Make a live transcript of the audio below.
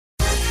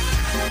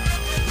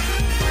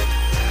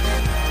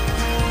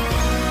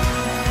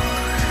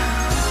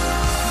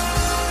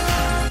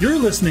You're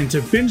listening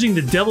to Binging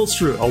the Devil's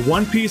Fruit, a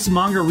One Piece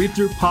manga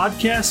read-through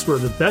podcast where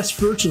the best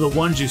fruits are the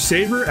ones you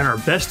savor and are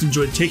best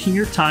enjoyed taking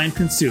your time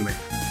consuming.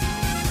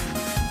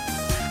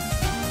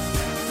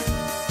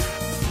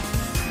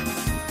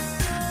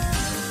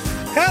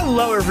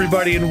 Hello,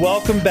 everybody, and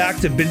welcome back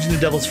to Binging the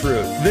Devil's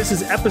Fruit. This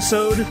is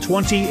episode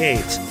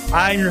 28.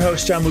 I'm your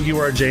host, John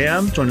Mugiwara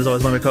JM, joined as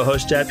always by my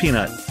co-host, Jad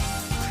Peanut.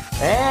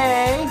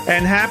 Hey!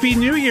 And Happy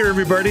New Year,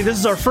 everybody. This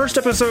is our first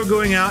episode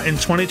going out in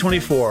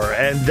 2024,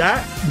 and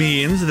that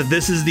means that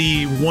this is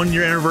the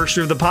one-year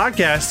anniversary of the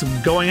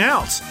podcast going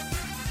out.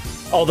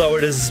 Although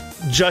it is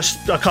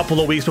just a couple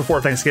of weeks before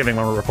Thanksgiving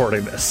when we're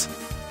recording this.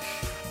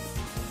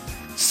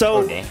 So,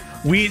 okay.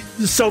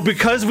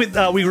 Because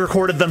we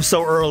recorded them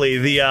so early,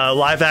 the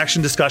live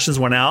action discussions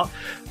went out,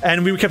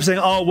 and we kept saying,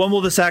 "Oh, when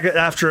will the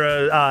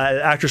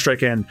SAG-AFTRA actor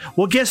strike end?"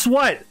 Well, guess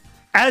what?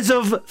 As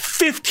of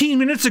 15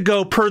 minutes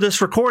ago, per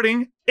this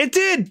recording, it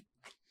did.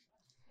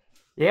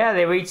 Yeah,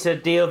 they reached a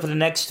deal for the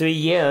next 3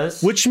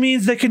 years. Which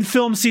means they can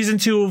film season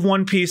 2 of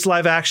One Piece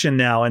live action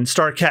now and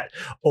start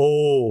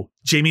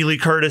Jamie Lee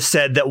Curtis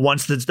said that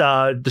once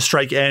the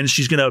strike ends,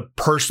 she's going to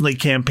personally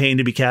campaign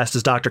to be cast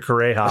as Dr.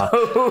 Kureha.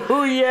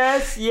 Oh,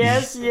 yes.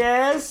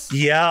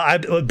 Yeah,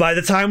 by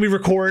the time we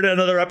record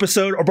another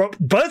episode, or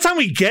by the time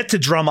we get to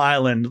Drum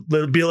Island,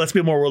 let's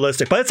be more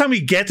realistic. By the time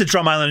we get to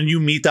Drum Island and you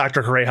meet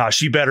Dr. Kureha,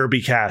 she better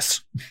be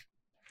cast.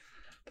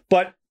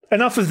 But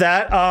enough of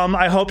that.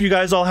 I hope you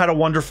guys all had a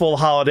wonderful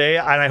holiday,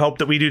 and I hope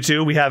that we do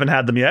too. We haven't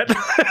had them yet.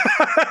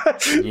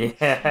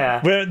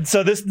 Yeah.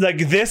 So this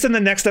and the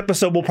next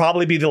episode will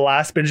probably be the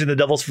last Binging the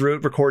Devil's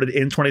Fruit recorded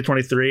in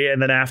 2023, and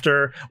then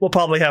after we'll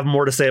probably have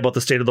more to say about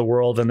the state of the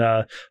world and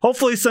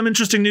hopefully some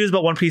interesting news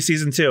about One Piece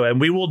season 2. And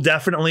we will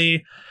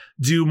definitely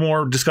do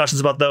more discussions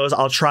about those.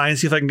 I'll try and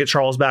see if I can get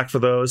Charles back for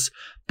those.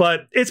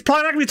 But it's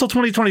probably not going to be until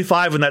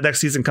 2025 when that next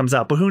season comes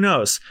out. But who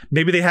knows?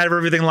 Maybe they have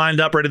everything lined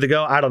up, ready to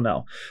go. I don't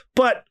know.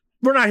 But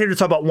we're not here to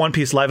talk about One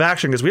Piece live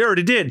action because we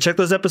already did. Check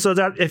those episodes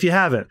out if you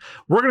haven't.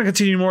 We're going to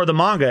continue more of the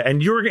manga,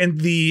 and this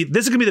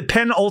is going to be the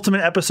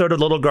penultimate episode of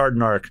Little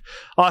Garden Arc.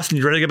 Austin,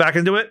 you ready to get back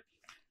into it?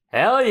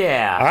 Hell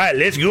yeah. All right,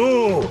 let's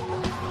go.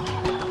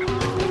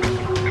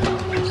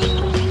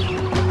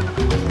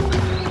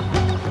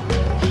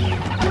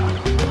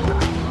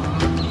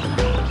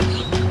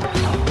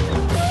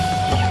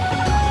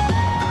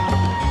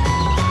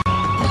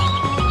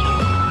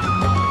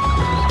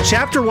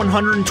 Chapter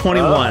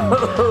 121.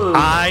 Oh,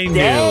 I knew.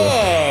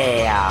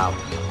 Damn.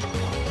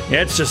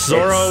 Yeah, it's just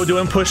Zoro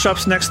doing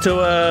push-ups next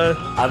to a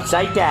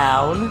Upside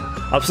down.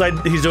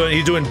 He's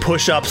doing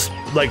push-ups,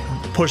 like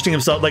pushing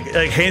himself, like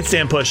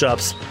handstand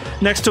push-ups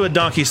next to a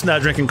donkey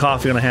drinking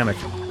coffee on a hammock.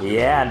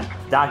 Yeah,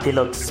 Donkey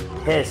looks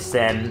pissed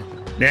and.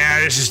 Nah,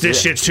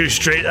 this shit's too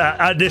straight.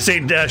 This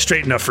ain't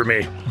straight enough for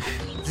me.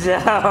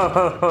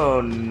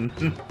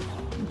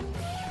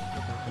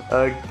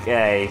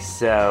 Okay,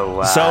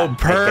 so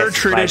per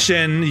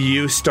tradition,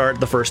 you start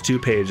the first 2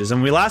 pages.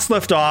 And we last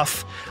left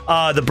off,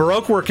 the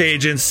Baroque work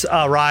agents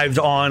arrived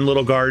on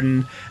Little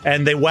Garden,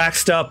 and they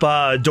waxed up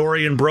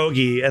Dory and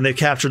Brogy, and they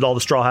captured all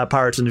the Straw Hat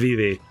Pirates in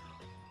VV.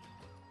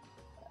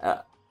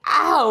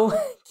 Ow!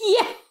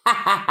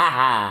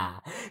 Yeah!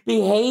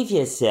 Behave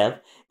yourself.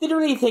 They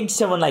don't really think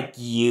someone like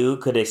you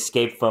could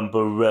escape from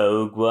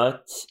Baroque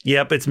work.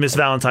 Yep, it's Miss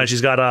Valentine. She's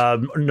got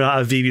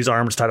Vivi's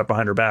arms tied up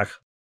behind her back.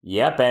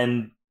 Yep,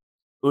 and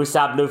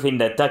Usopp, Luffy,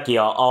 and the Ducky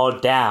are all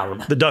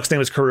down. The duck's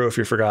name is Karoo, if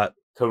you forgot.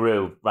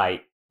 Karoo,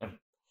 right.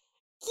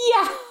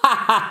 Yeah!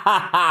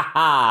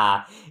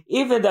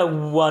 Even the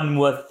one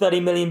worth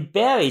 30 million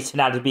berries turned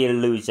out to be a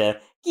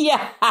loser.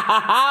 Yeah!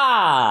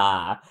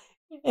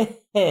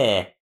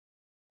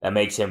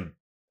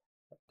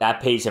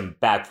 That pays him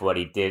back for what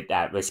he did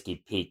at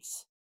Risky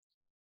Peaks.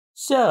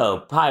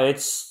 So,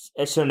 pirates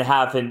shouldn't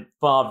have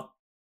involved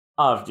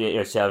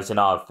yourselves in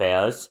our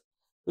affairs.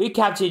 We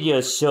captured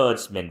your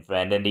swordsman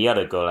friend and the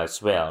other girl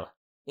as well.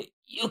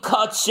 You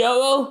caught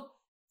Zoro?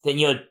 Then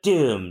you're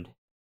doomed.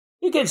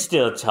 You can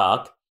still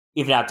talk,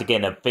 even after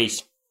getting a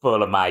face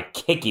full of my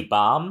kicky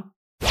bomb.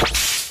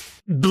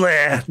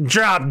 Blah,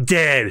 drop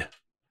dead.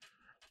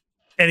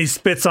 And he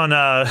spits on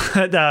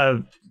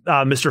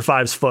Mr.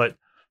 Five's foot.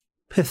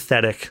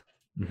 Pathetic.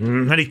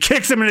 And he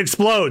kicks him and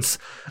explodes.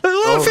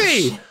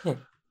 Luffy! Oh,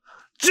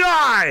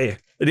 die!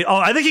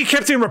 I think he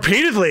kicked him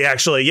repeatedly,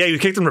 actually. Yeah, he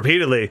kicked him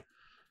repeatedly.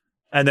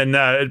 And then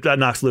that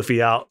knocks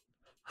Luffy out.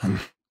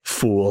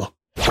 Fool.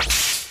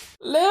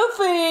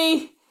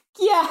 Luffy!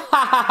 Yeah!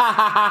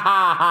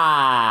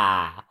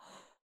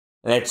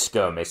 Let's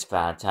go, Miss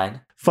Valentine.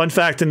 Fun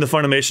fact in the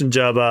Funimation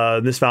job,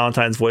 Miss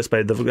Valentine's voiced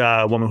by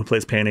the woman who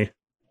plays Penny.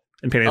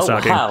 In Penny and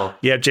Stocking. Wow.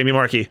 Yeah, Jamie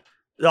Markey.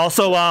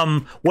 Also,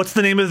 what's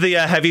the name of the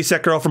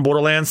heavyset girl from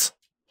Borderlands?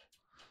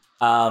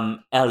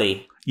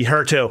 Ellie. Yeah,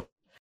 her too.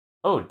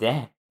 Oh,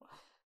 damn.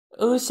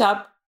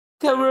 Usopp,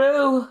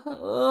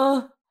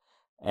 Karoo.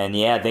 And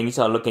yeah, things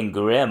are looking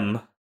grim.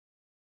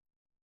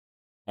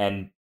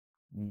 And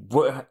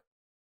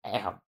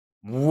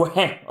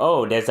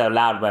oh, there's a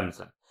loud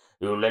Wemson.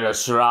 You little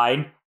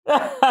shrine.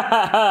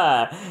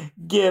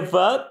 Give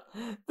up?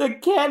 The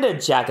cannon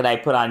jacket I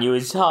put on you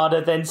is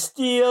harder than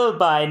steel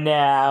by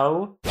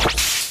now.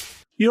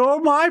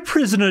 You're my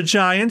prisoner,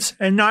 giant,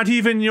 and not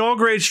even your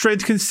great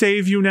strength can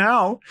save you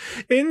now.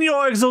 In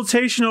your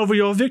exultation over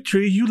your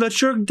victory, you let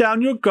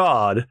down your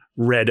guard,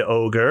 red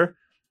ogre.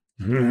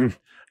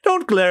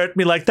 Don't glare at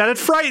me like that, it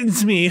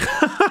frightens me.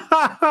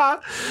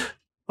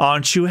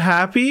 Aren't you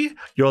happy?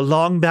 Your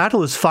long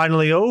battle is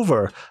finally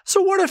over.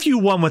 So what if you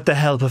won with the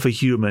help of a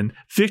human?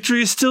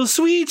 Victory is still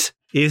sweet,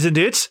 isn't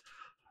it?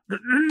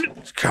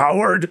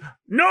 Coward,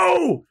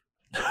 no!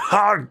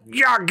 But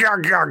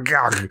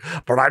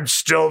I'm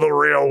still the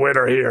real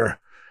winner here.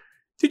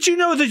 Did you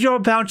know that your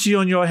bounty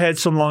on your head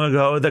so long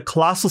ago, the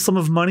colossal sum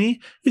of money,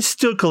 is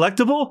still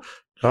collectible?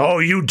 Oh,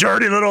 you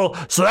dirty little...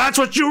 So that's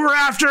what you were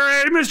after,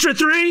 eh, Mr.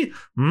 3?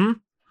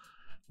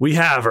 We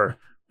have her.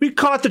 We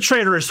caught the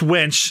traitorous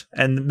wench,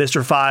 and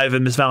Mr. 5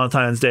 and Miss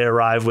Valentine's Day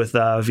arrive with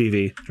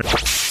Vivi.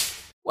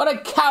 What a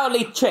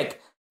cowardly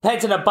trick!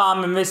 Planting a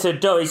bomb in Mr.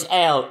 Dory's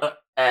ale.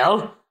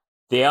 Ale?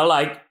 The ale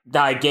I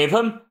gave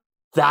him?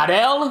 That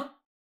ale?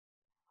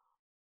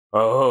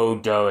 Oh,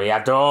 Dory,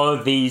 after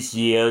all these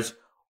years,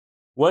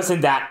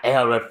 wasn't that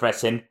ale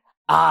refreshing?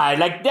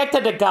 Like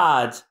nectar to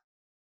gods.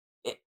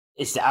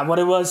 Is that what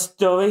it was,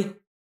 Dory?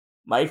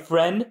 My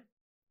friend?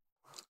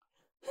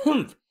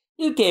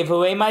 You gave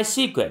away my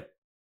secret.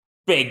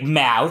 Big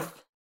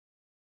mouth.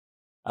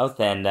 Oh,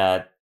 then,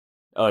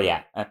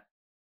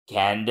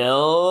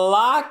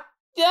 Candlelock.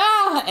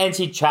 And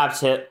she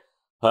traps her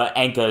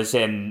ankles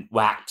in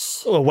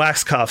wax. Oh,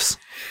 wax cuffs.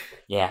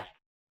 Yeah.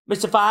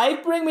 Mr.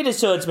 5, bring me the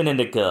swordsman and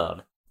the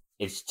gun.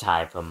 It's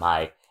time for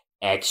my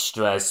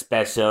extra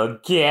special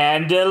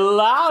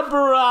candelabra.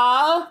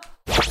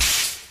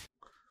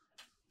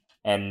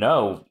 And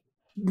no.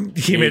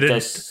 He made a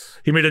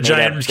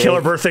giant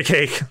killer birthday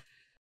cake.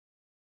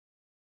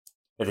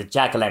 With a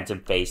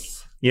jack-o'-lantern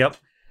face. Yep.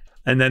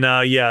 And then,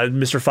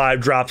 Mr. 5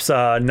 drops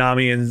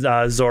Nami and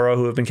Zoro,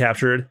 who have been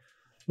captured.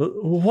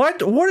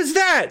 What? What is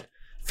that?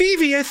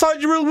 Vivi, I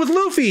thought you were with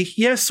Luffy.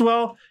 Yes,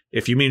 well,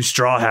 if you mean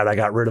Straw Hat, I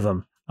got rid of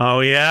him.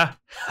 Oh, yeah?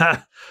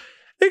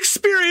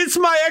 Experience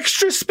my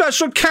extra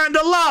special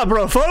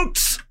candelabra,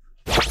 folks!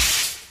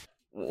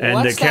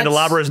 And the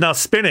candelabra is now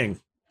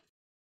spinning.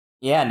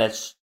 Yeah, and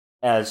that's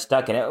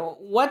stuck in it.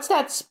 What's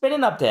that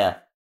spinning up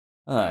there?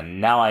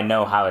 Now I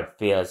know how it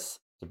feels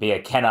to be a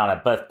Ken on a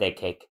birthday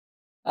cake.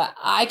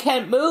 I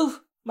can't move.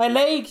 My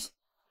legs.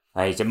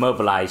 He's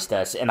immobilized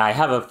us, and I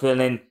have a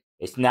feeling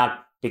it's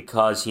not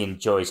because he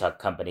enjoys our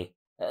company.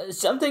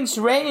 Something's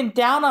raining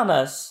down on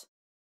us.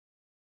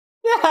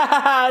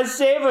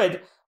 Save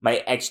it! My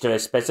extra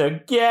special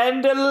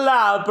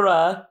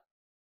candelabra.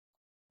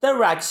 The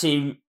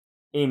Raxy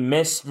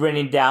mist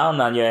raining down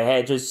on your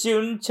head will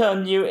soon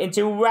turn you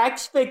into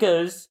wax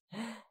figures.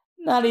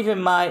 Not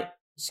even my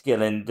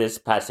skill in this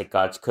plastic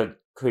arts could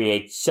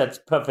create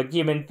such perfect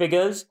human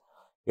figures.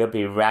 You'll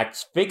be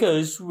wax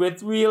figures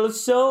with real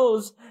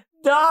souls.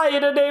 Die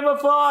in the name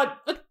of art.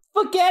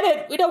 Forget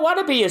it. We don't want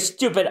to be a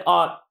stupid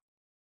art.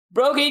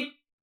 Brokey,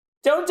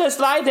 don't just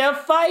lie there.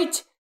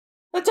 Fight.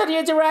 I'll turn you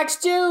into wax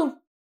too.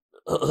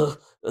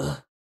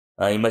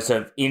 You must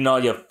have eaten all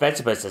your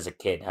vegetables as a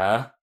kid,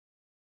 huh?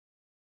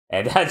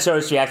 And that's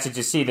Zoro's reaction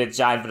to see the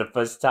giant for the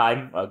first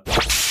time.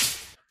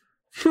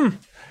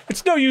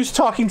 It's no use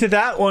talking to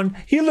that one.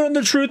 He learned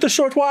the truth a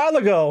short while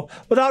ago,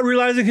 without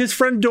realizing his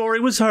friend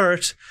Dory was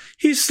hurt.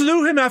 He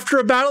slew him after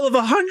a battle of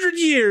 100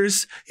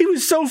 years. He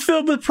was so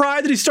filled with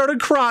pride that he started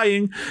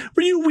crying.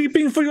 Were you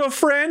weeping for your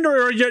friend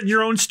or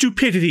your own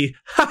stupidity?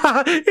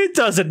 Ha! It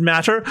doesn't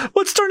matter.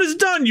 What's done is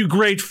done, you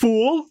great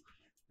fool.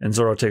 And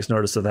Zoro takes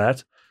notice of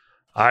that.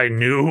 I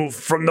knew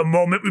from the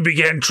moment we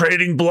began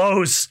trading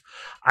blows.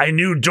 I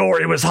knew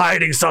Dory was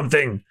hiding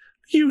something.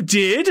 You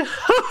did?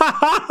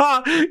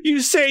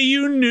 You say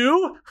you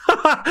knew?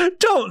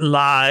 Don't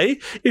lie.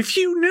 If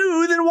you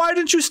knew, then why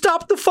didn't you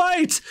stop the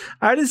fight?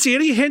 I didn't see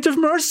any hint of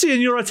mercy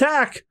in your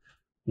attack.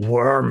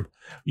 Worm,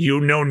 you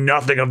know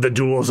nothing of the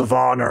duels of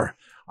honor.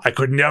 I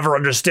could never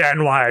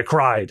understand why I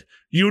cried.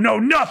 You know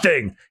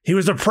nothing! He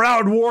was a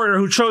proud warrior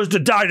who chose to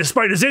die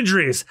despite his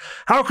injuries.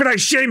 How could I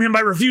shame him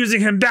by refusing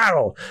him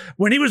battle,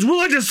 when he was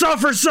willing to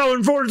suffer so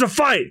in order to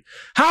fight?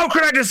 How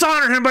could I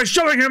dishonor him by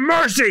showing him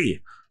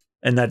mercy?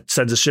 And that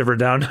sends a shiver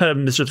down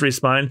Mr. 3's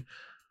spine.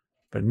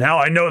 But now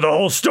I know the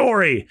whole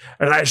story,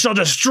 and I shall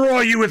destroy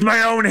you with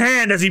my own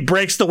hand as he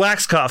breaks the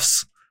wax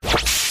cuffs.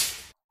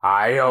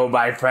 I owe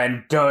my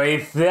friend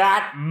Dory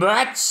that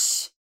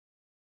much.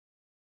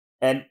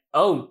 And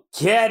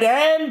kid,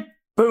 and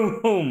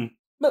boom.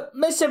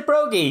 Mr.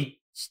 Broggy,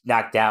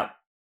 knocked out.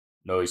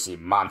 Noisy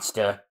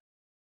monster.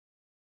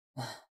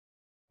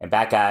 And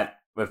back at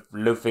with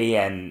Luffy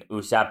and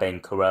Usopp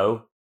and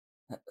Kuro.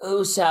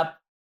 Usopp,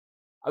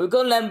 are we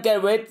gonna let him get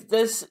away with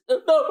this?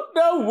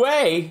 No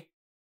way.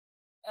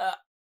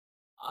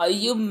 Are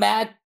you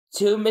mad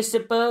too,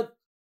 Mr. Bird?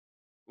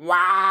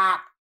 Wah.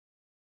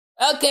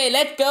 Okay,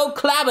 let's go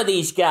clobber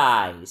these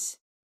guys.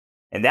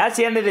 And that's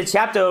the end of the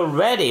chapter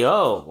already.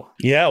 Oh.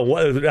 Yeah,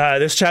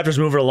 this chapter's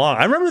moving along.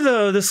 I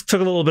remember this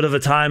took a little bit of a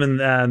time in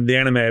the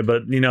anime,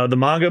 but the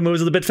manga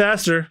moves a bit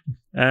faster.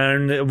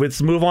 And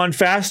let's move on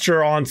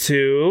faster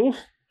onto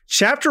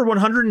chapter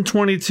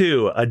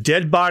 122. A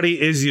dead body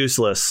is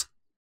useless.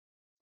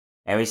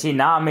 And we see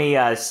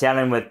Nami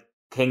selling with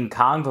King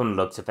Kong from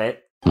the looks of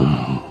it.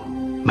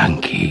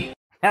 Monkey.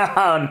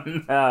 Oh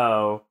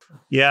no.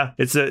 Yeah,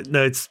 it's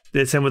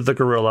him with the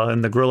gorilla,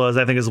 and the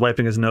gorilla I think is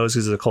wiping his nose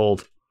because of the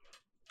cold.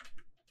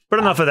 But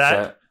enough of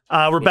that.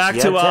 We're back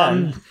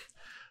to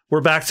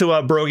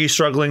Brogy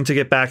struggling to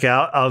get back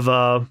out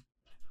of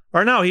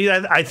or no,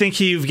 I think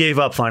he gave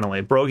up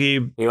finally.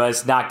 Brogy, he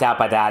was knocked out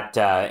by that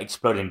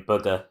exploding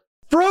booger.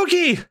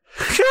 Brogy,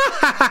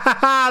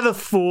 the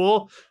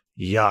fool!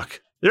 Yuck!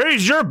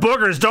 There's your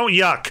boogers. Don't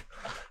yuck,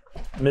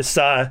 Miss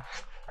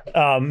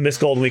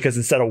Golden Week, because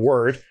instead of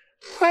word.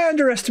 I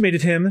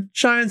underestimated him.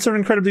 Giants are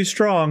incredibly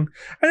strong.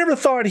 I never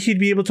thought he'd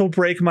be able to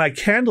break my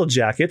candle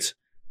jacket.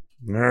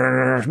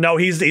 No,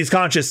 he's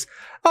conscious.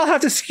 I'll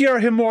have to scare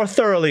him more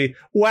thoroughly.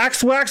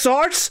 Wax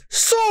arts,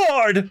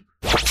 sword!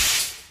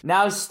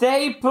 Now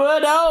stay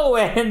put,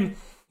 Owen!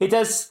 He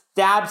just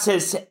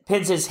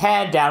pins his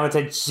hand down with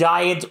a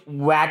giant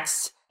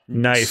wax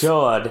knife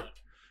sword.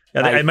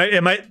 Yeah,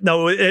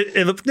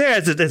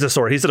 it's a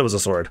sword. He said it was a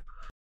sword.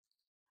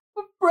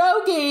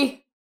 Brogy!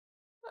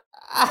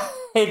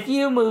 If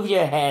you move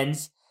your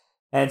hands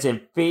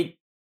and feet,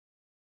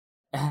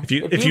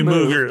 if you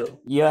move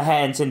your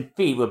hands and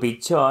feet will be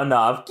torn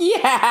off.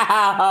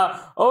 Yeah!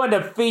 Oh, and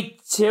the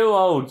feet too.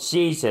 Oh,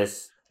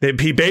 Jesus!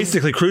 He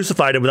basically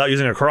crucified him without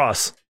using a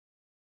cross.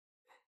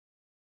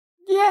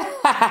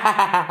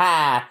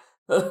 Yeah!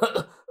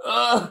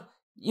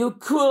 You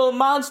cruel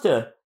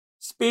monster!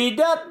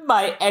 Speed up,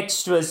 my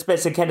extra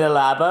special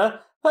candelabra.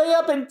 Hurry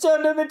up and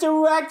turn them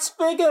into wax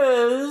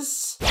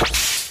figures.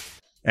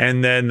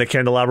 And then the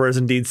candelabra is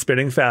indeed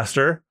spinning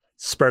faster,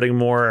 spreading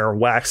more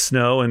wax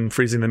snow and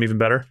freezing them even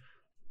better.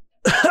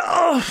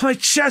 Oh, my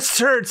chest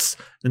hurts.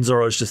 And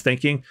Zoro's just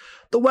thinking,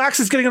 the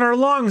wax is getting in our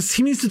lungs.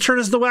 He needs to turn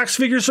us into wax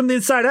figures from the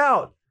inside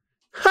out.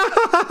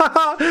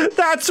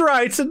 That's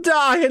right. So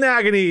die in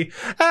agony.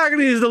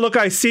 Agony is the look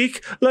I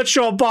seek. Let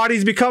your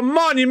bodies become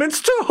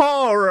monuments to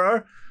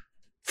horror.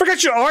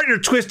 Forget your art, you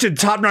twisted,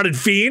 top-knotted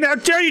fiend. How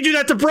dare you do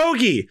that to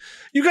Brogy?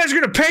 You guys are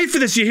going to pay for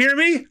this, you hear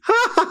me?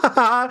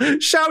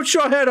 Shout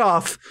your head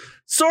off.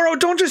 Zoro,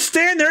 don't just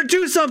stand there.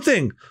 Do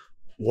something.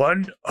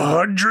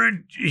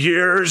 100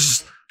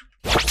 years.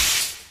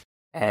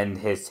 And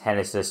his hand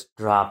is just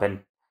dropping.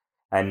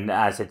 And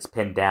as it's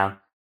pinned down,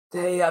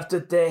 day after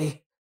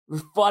day, we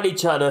fought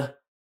each other.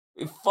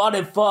 We fought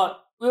and fought.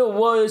 We were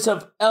warriors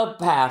of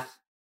Elpath.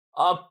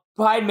 Our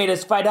pride made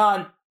us fight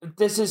on.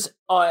 This is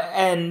our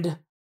end.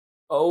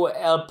 Oh,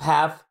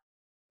 Elpath,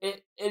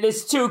 it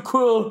is too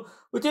cruel.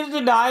 Would you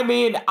deny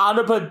me an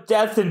honorable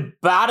death in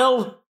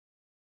battle?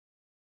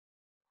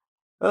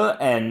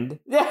 End.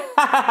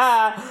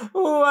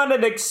 What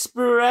an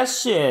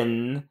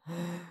expression.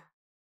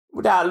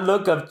 That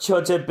look of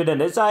tortured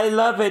bitterness, I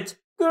love it.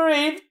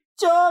 Grief,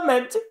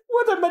 torment,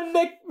 what a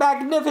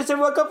magnificent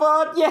work of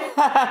art.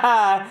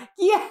 Yeah,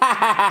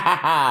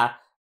 yeah.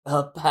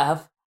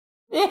 Elpath,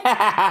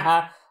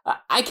 yeah.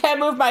 I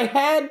can't move my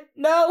head.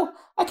 No,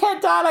 I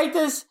can't die like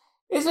this.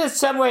 Is there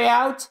some way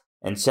out?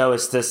 And so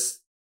is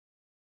this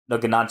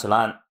looking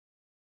nonchalant.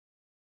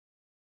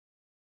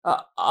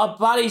 Our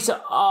bodies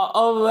are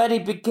already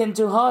begin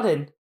to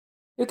harden.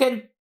 You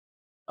can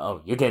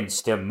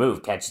still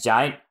move, can't you,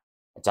 giant?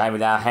 A giant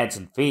without hands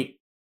and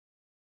feet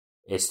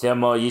is still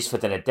more useful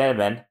than a dead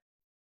man.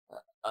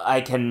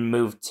 I can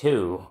move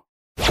too.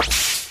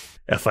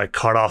 If I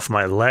cut off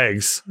my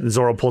legs,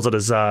 Zoro pulls out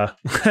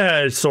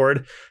his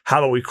sword. How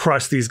about we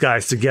crush these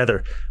guys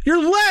together?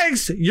 Your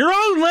legs? Your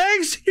own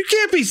legs? You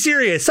can't be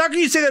serious. How can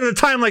you say that at a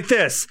time like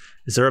this?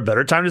 Is there a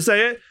better time to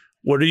say it?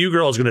 What are you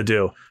girls going to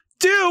do?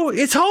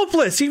 It's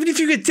hopeless. Even if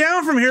you get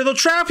down from here, they'll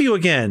trap you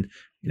again.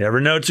 You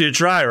never know till you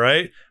try,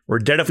 right? We're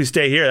dead if we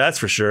stay here, that's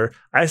for sure.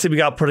 I say we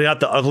got putting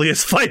out the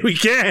ugliest fight we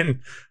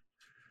can.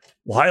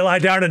 Why lie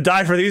down and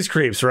die for these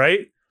creeps,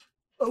 right?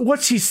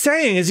 What's he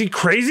saying? Is he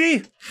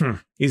crazy?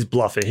 He's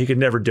bluffing. He could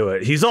never do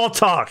it. He's all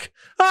talk.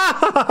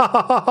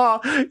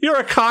 You're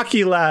a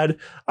cocky lad.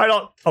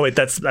 Oh wait,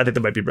 I think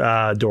that might be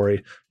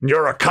Dory.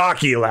 You're a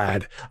cocky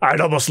lad.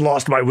 I'd almost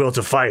lost my will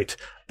to fight,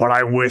 but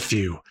I'm with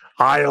you.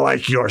 I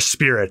like your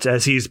spirit.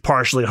 As he's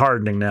partially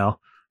hardening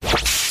now.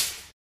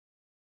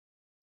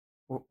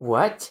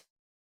 What?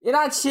 You're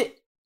not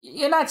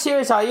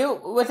serious, are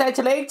you? With that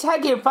leg, how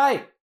can you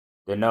fight?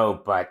 No,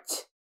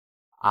 but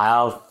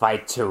I'll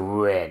fight to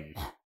win.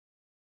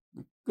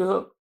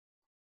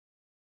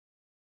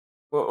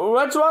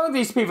 What's wrong with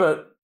these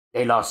people?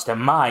 They lost their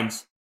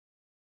minds.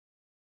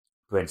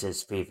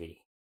 Princess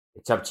Phoebe,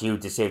 it's up to you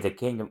to save the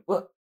kingdom.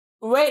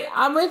 Wait,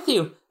 I'm with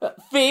you.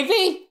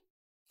 Phoebe?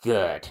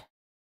 Good.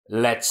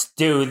 Let's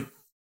do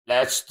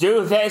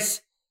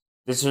this.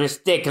 This is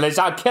ridiculous.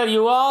 I'll kill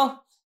you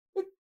all.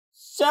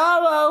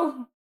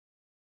 Sorrow.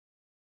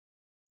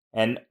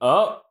 And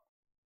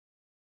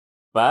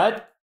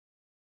but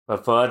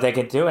before they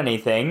can do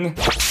anything.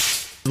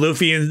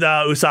 Luffy and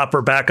Usopp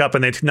are back up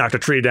and they knocked a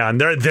tree down.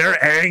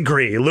 They're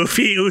angry.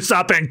 Luffy,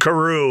 Usopp, and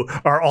Karoo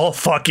are all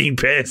fucking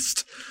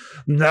pissed.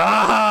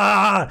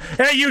 Nah!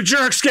 Hey, you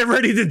jerks, get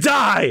ready to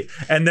die!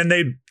 And then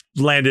they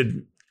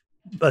landed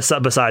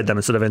beside them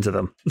instead of into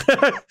them.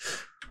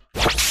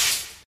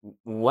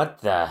 What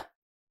the?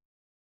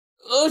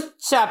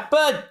 Usopp,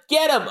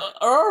 get him!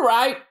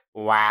 Alright.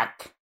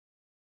 Whack.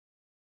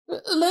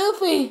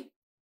 Luffy.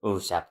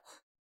 Usopp.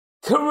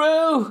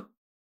 Karoo!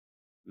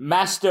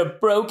 Master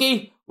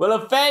Brokey will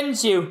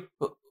avenge you,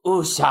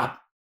 Usopp.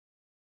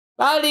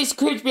 All these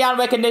creeps beyond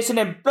recognition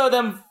and blow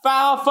them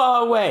far,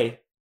 far away.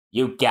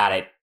 You got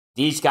it.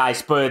 These guys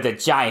spoiled the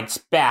Giants'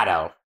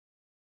 battle.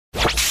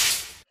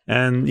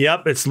 And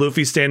yep, it's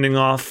Luffy standing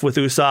off with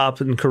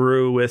Usopp and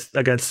Karoo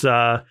against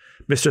Mr.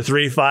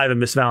 3-5 and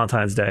Miss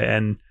Valentine's Day.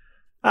 And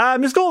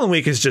Miss Golden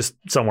Week is just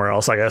somewhere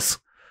else, I guess.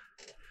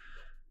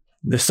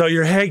 So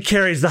your head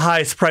carries the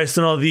highest price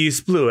in all these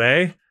blue,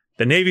 eh?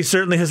 The Navy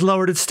certainly has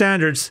lowered its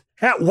standards.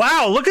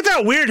 Wow, look at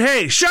that weird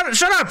hay.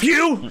 Shut up,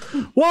 you!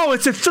 Whoa,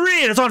 it's a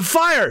 3 and it's on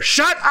fire.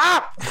 Shut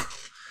up!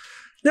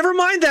 Never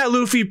mind that,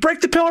 Luffy.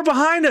 Break the pillar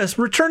behind us.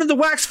 Return to the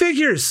wax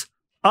figures.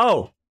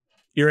 Oh,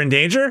 you're in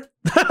danger?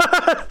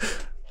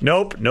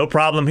 Nope, no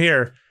problem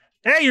here.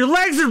 Hey, your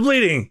legs are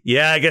bleeding.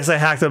 Yeah, I guess I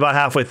hacked about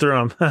halfway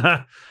through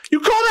them. You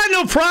call that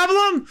no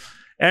problem?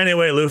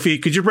 Anyway, Luffy,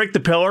 could you break the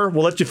pillar?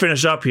 We'll let you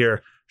finish up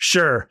here.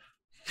 Sure.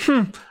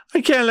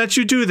 I can't let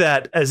you do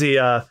that, as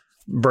he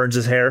burns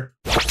his hair.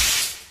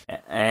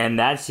 And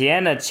that's the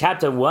end of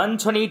chapter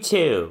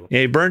 122.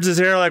 Yeah, he burns his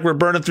hair like we're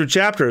burning through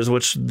chapters,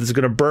 which is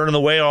going to burn the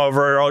way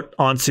over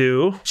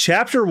onto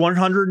chapter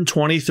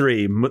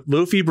 123,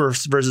 Luffy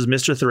versus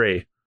Mr.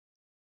 3.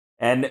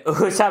 And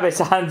Usopp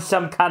is on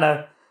some kind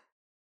of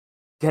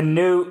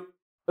canoe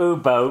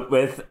U-boat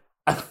with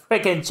a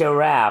freaking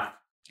giraffe.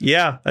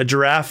 Yeah, a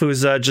giraffe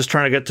who's just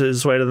trying to get to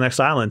his way to the next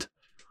island.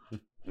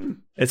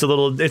 It's a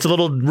little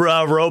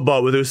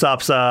rowboat with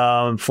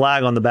Usopp's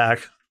flag on the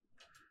back.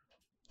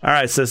 All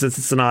right, so since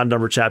it's an odd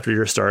number chapter,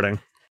 you're starting.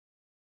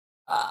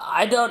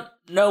 I don't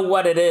know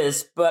what it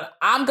is, but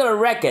I'm gonna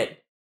wreck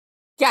it.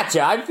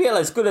 Gotcha, I feel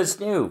as good as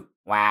new.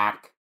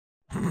 Whack.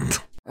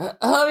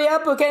 Hurry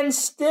up again,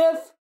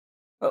 Stiff.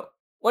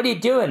 What are you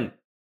doing?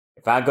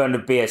 If I'm going to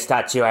be a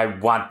statue, I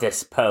want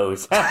this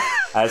pose.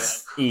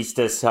 As he's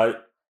just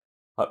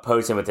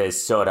posing with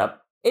his sword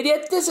up.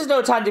 Idiot, this is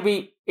no time to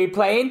be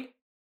playing.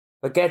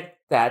 Forget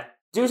that.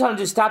 Do something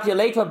to stop your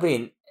leg from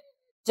being.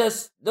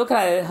 Just look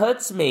at it,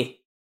 hurts me.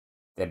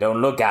 Then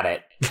don't look at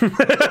it.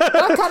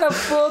 What kind of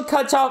fool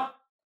cuts off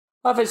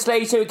his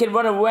leg so he can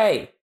run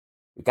away?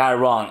 You got it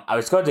wrong. I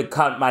was going to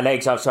cut my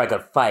legs off so I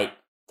could fight.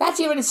 That's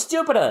even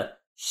stupider.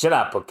 Shut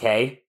up,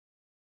 okay?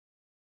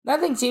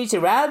 Nothing seems to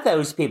rattle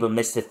those people,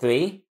 Mr.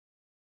 3.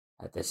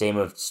 The same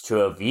is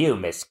true of you,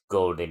 Miss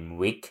Golden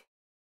Week.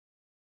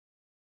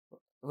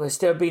 We're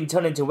still being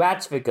turned into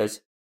wax figures.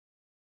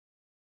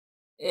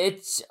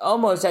 It's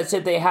almost as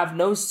if they have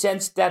no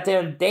sense that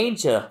they're in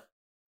danger.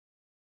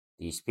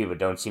 These people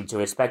don't seem to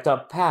respect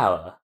our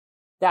power.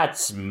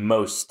 That's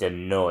most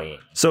annoying.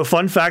 So,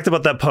 fun fact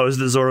about that pose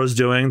that Zoro's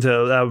doing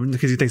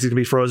because he thinks he's going to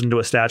be frozen into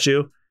a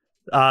statue.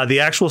 The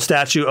actual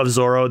statue of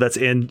Zoro that's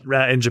in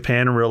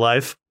Japan in real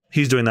life,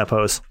 he's doing that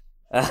pose.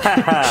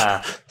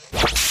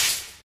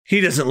 He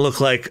doesn't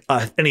look like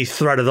any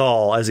threat at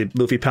all as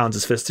Luffy pounds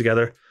his fists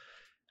together.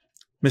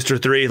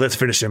 Mr. 3, let's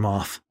finish him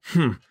off.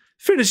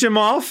 Finish him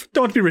off?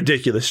 Don't be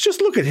ridiculous.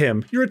 Just look at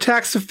him. Your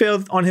attacks have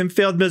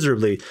failed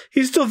miserably.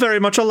 He's still very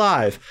much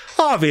alive.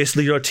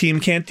 Obviously, your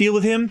team can't deal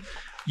with him.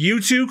 You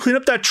two clean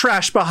up that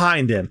trash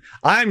behind him.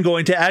 I'm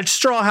going to add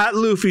Straw Hat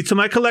Luffy to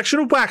my collection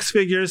of wax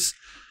figures.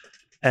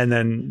 And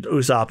then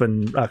Usopp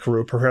and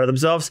Karoo prepare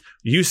themselves.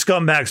 You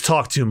scumbags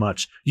talk too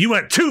much. You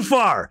went too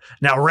far.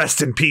 Now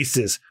rest in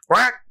pieces.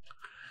 Quack.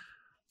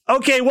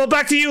 Okay, well,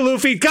 back to you,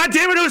 Luffy. God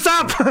damn it,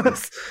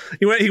 Usopp!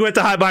 he went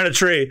to hide behind a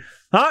tree.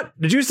 Huh?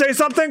 Did you say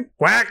something?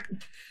 Quack.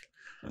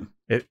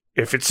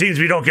 If it seems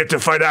we don't get to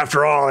fight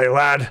after all, eh,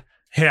 lad?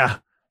 Yeah,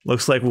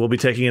 looks like we'll be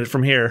taking it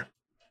from here.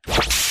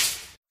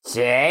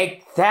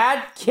 Take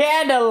that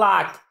candle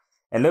lock!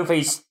 And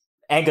Luffy's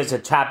ankles are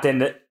trapped in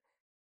the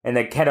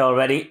kettle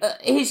already.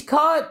 He's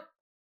caught.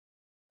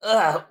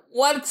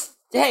 What's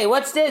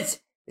this?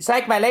 It's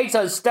like my legs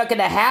are stuck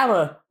in a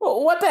hammer.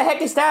 What the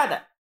heck is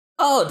that?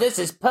 Oh, this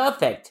is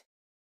perfect.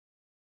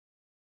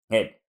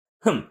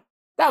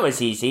 That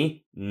was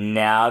easy.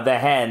 Now the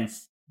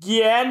hands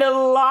get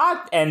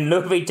locked, and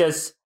Luffy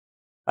just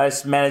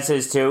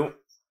manages to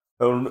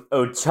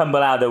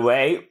tumble out of the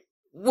way.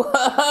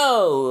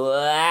 Whoa!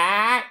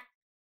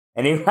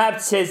 And he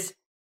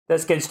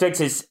constricts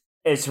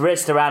his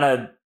wrist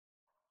around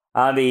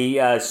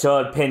the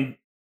sword pinned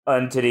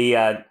onto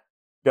the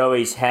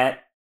Dory's hand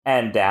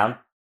down.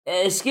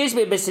 Excuse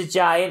me, Mr.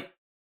 Giant.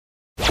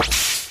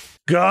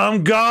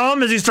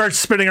 Gum, as he starts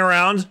spinning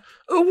around.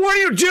 What are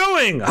you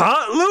doing,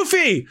 huh?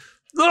 Luffy!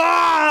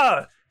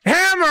 Ah!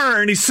 Hammer!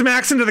 And he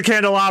smacks into the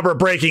candelabra,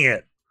 breaking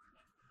it.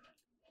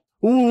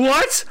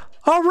 What?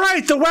 All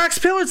right, the wax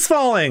pillar's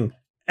falling.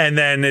 And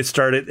then it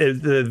started,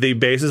 the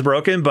base is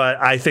broken,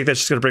 but I think that's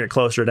just going to bring it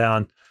closer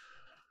down.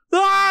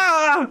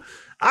 Ah!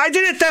 I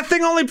did it! That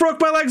thing only broke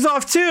my legs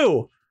off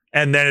too!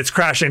 And then it's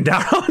crashing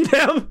down on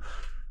him.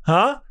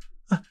 Huh?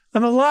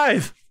 I'm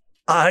alive.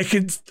 I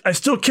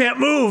still can't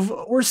move.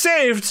 We're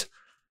saved.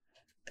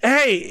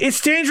 Hey,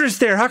 it's dangerous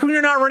there. How come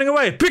you're not running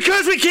away?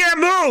 Because we can't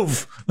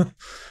move!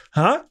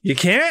 Huh? You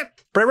can't?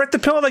 But I read the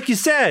pillow like you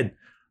said.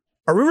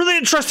 Are we really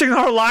entrusting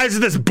our lives to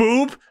this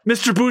boob,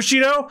 Mr.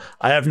 Bushido?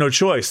 I have no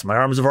choice. My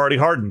arms have already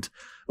hardened.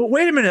 But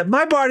wait a minute.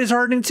 My body's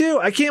hardening too.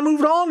 I can't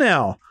move at all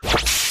now.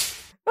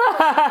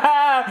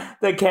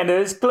 The candle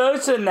is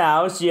closer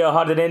now, so you're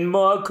hardening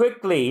more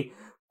quickly.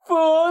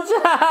 Fools!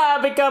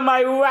 Become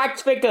my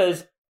wax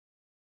figures.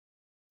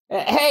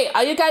 Hey,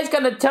 are you guys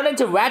gonna turn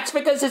into wax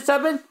figures or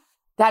something?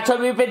 That's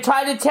what we've been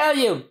trying to tell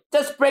you.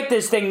 Just break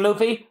this thing,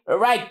 Luffy.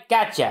 Right,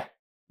 gotcha.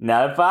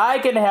 Now if I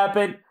can help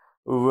it,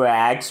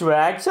 wax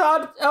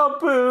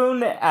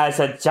harpoon. As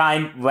a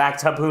giant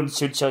wax harpoon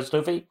shoots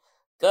Luffy.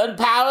 Good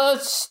power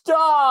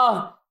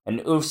star. And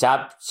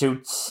Usopp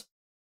shoots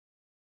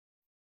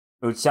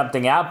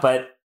something out,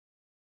 but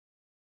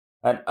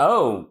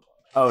Mr.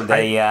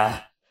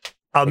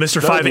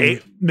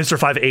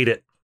 5 ate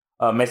it.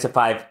 Oh, Mr.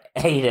 5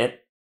 ate it.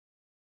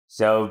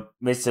 So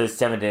Mr.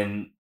 7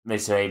 and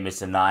Mr. 8,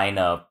 Mr. 9,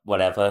 or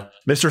whatever.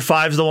 Mr.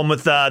 5's the one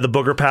with the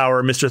booger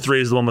power. Mr.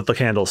 3 is the one with the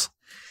candles.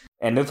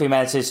 And Luffy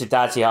manages to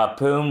dodge the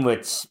harpoon,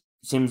 which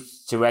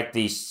seems to wreck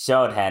the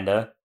sword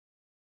hander.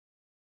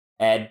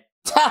 And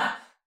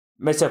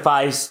Mr.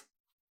 5's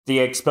the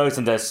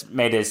explosion just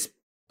made his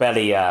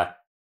belly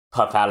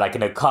puff out like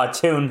in a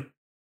cartoon.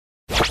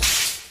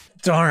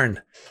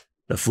 Darn.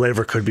 The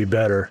flavor could be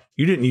better.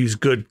 You don't use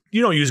good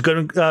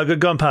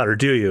gunpowder,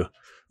 do you?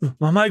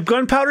 My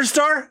gunpowder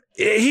star?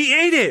 He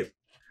ate it.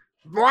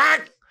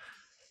 What?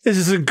 This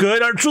isn't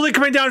good. I'm truly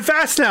coming down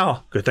fast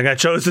now. Good thing I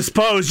chose this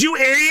pose. You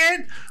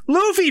idiot!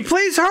 Luffy,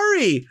 please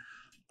hurry.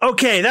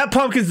 Okay, that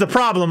pumpkin's the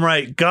problem,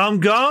 right?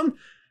 Gum?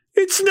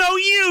 It's no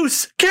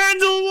use.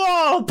 Candle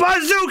wall,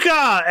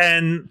 bazooka,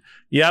 and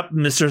yep,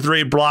 Mr.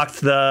 3 blocked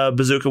the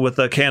bazooka with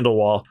the candle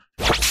wall.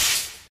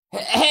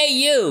 Hey,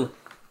 you!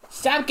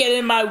 Stop getting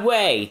in my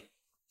way.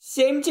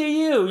 Same to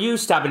you. You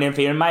stop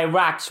interfering in my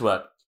rocks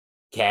work.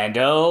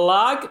 Candle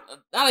lock?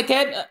 Not a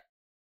candle.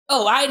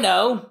 Oh, I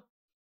know.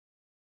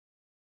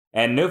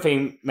 And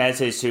Luffy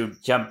manages to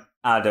jump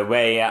out of the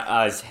way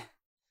as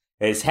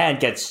his hand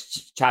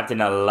gets trapped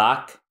in a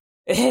lock.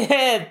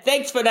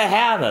 Thanks for the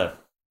hammer.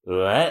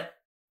 What?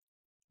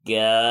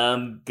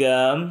 Gum.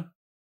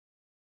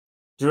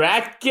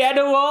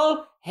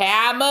 Candle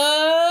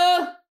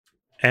hammer?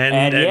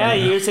 And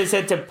he uses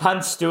it to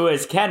punch through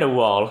his candle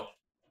wall.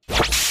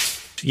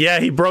 Yeah,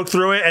 he broke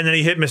through it and then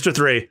he hit Mr.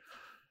 3.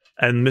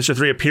 And Mr.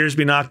 3 appears to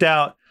be knocked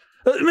out.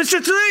 Mr.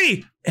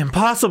 3!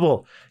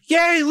 Impossible.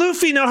 Yay,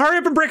 Luffy, now hurry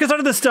up and break us out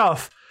of this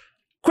stuff.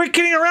 Quit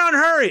kidding around,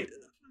 hurry.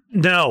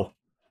 No.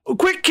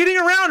 Quit kidding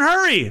around,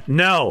 hurry.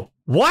 No.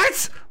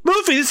 What?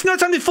 Luffy, this is no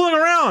time to be fooling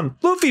around.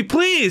 Luffy,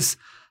 please.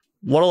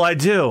 What'll I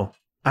do?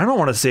 I don't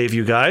want to save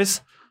you guys.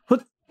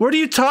 What are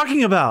you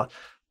talking about?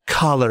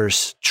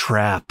 Colors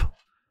trap.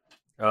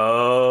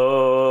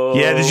 Oh.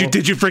 Yeah,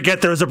 did you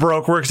forget there was a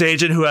Baroque Works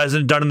agent who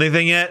hasn't done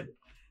anything yet?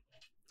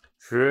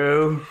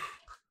 True.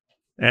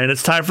 And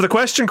it's time for the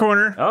question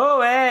corner.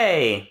 Oh,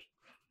 hey.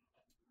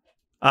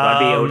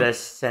 Oda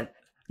sent.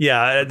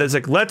 Yeah, that's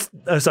like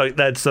so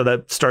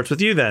that starts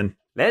with you then.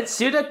 Let's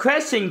do the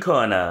question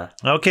corner.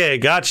 Okay,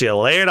 gotcha.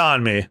 Lay it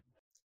on me.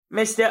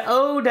 Mr.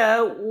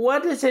 Oda,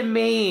 what does it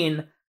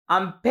mean?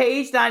 On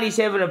page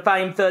 97 of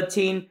volume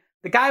 13,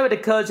 the guy with the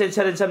codes is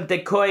telling some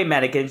decoy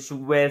mannequins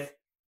with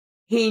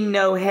he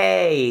no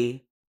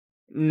hey,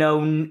 no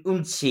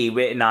unchi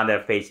written on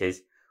their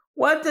faces.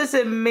 What does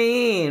it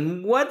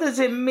mean? What does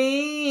it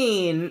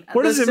mean?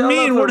 What does it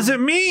mean? What does it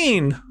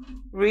mean?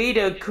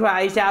 Reader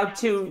cries out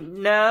to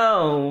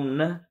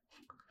known.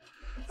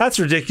 That's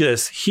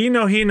ridiculous.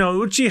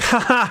 Hino uchi.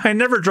 Haha, I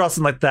never draw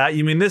something like that.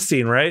 You mean this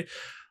scene, right?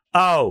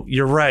 Oh,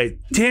 you're right.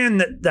 Damn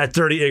that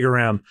dirty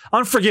Igaram.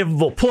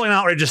 Unforgivable. Pulling an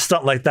outrageous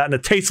stunt like that in a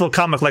tasteful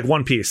comic like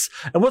One Piece.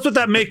 And what's with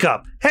that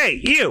makeup? Hey,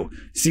 you!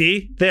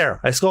 See? There.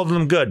 I scolded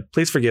him good.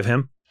 Please forgive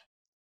him.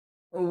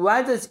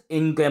 Why does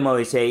Ingram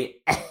always say,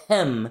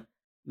 ahem,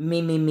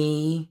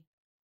 me?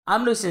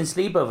 I'm losing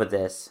sleep over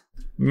this.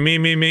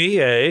 Me,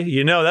 eh?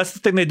 You know, that's the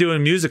thing they do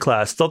in music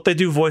class. Don't they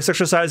do voice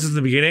exercises in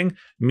the beginning?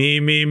 Me.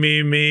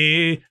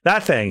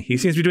 That thing. He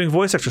seems to be doing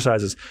voice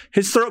exercises.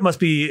 His throat must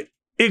be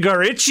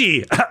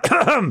Igarichi.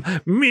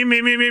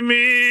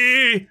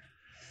 Me.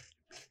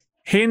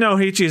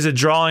 Hinohichi is a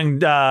drawing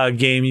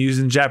game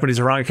using Japanese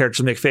haranga characters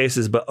to make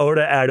faces, but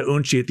Oda added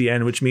unchi at the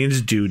end, which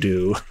means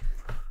doo-doo.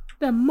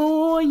 The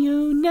more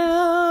you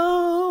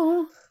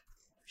know.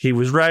 He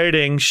was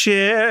writing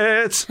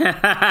shit.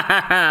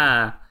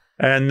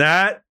 And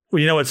that,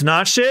 you know what's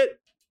not shit?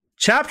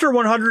 Chapter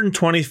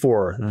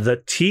 124,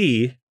 The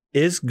Tea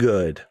is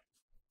Good.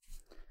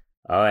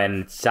 Oh,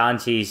 and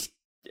Sanji's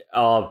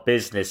all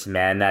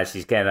businessman that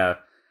she's gonna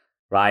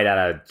ride on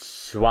a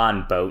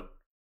swan boat.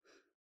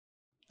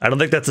 I don't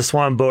think that's a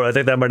swan boat. I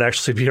think that might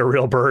actually be a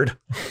real bird.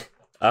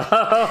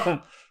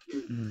 Oh,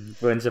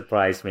 wouldn't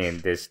surprise me in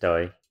this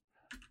story.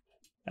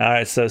 All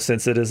right, so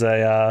since it is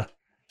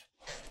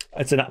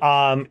it's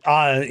an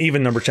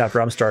even number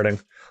chapter, I'm starting.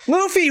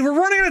 Luffy, we're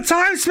running out of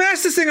time.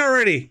 Smash this thing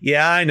already.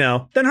 Yeah, I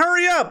know. Then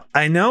hurry up.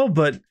 I know,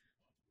 but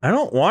I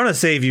don't want to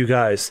save you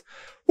guys.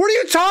 What are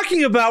you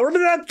talking about? We're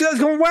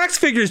going wax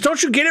figures.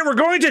 Don't you get it? We're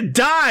going to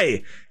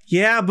die.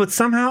 Yeah, but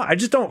somehow I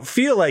just don't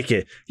feel like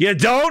it. You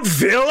don't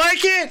feel like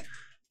it?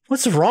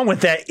 What's wrong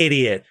with that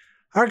idiot?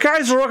 Our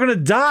guys are all going to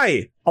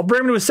die. I'll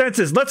bring him to his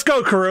senses. Let's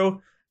go,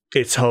 Karoo.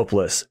 It's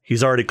hopeless.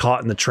 He's already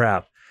caught in the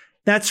trap.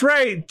 That's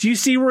right. Do you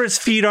see where his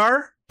feet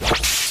are?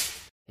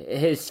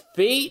 His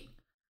feet?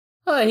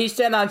 Oh, he's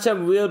standing on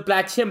some real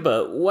black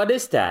timber. What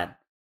is that?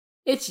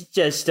 It's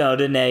just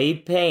ordinary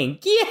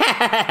paint.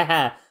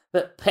 Yeah!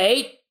 But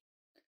paint?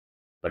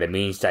 But it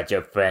means that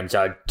your friends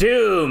are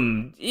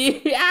doomed.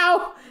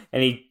 Ow!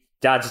 And he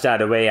dodges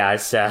out of the way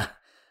as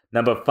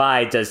number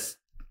 5 just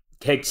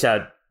kicks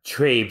a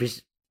tree.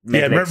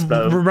 Yeah,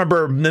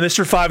 remember,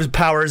 Mr. 5's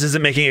powers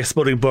isn't making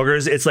exploding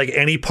boogers. It's like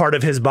any part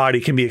of his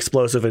body can be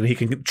explosive and he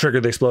can trigger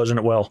the explosion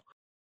at will.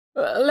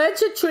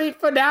 Let's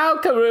retreat for now,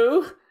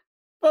 Karoo.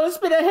 Full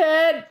speed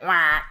ahead.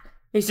 Quack.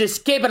 He's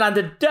escaping on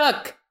the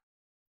duck.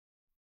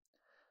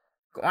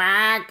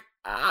 Quack.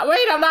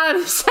 Wait, I'm not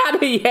on the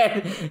saddle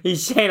yet.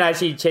 He's saying as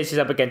he chases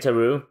up against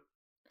Karoo.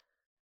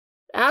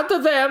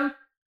 After them.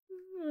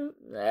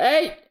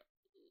 Hey,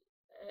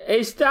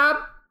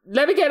 stop.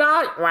 Let me get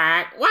on.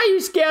 Quack. Why are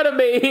you scared of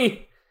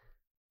me?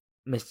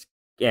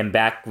 And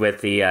back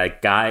with the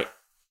guy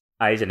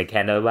eyes and the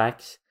candle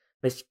wax.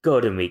 Miss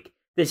Goldenweek,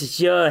 this is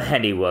your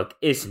handiwork,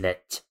 isn't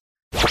it?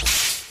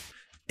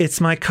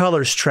 It's my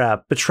colors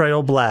trap,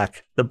 betrayal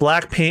black. The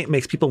black paint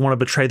makes people want to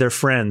betray their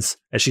friends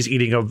as she's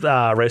eating a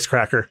rice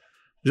cracker.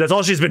 That's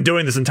all she's been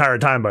doing this entire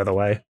time, by the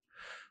way.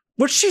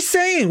 What's she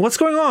saying? What's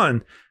going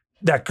on?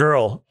 That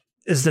girl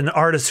is an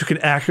artist who can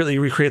accurately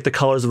recreate the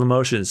colors of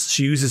emotions.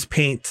 She uses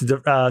paint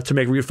to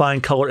make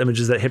refined color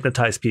images that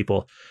hypnotize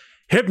people.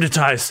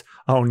 Hypnotize?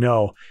 Oh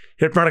no.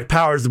 Hypnotic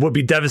powers would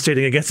be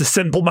devastating against a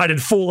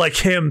simple-minded fool like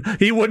him.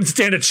 He wouldn't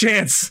stand a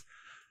chance.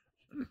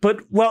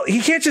 But, well,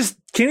 can't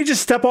he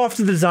just step off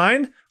the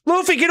design?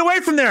 Luffy, get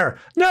away from there!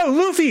 No,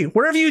 Luffy,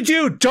 whatever you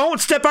do,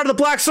 don't step out of the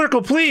black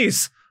circle,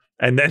 please!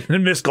 And then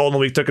Miss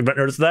Goldenweek took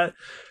notice of that.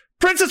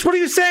 Princess, what are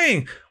you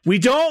saying? We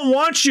don't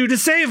want you to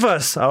save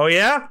us. Oh,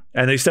 yeah?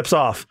 And then he steps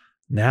off.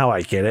 Now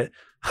I get it.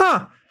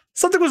 Huh.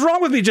 Something was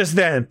wrong with me just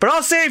then, but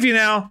I'll save you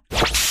now.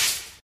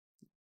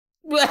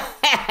 Never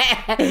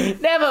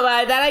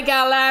mind that, I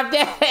got laughed.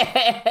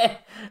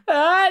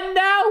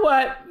 Now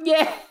what?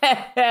 Yeah.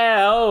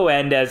 Oh,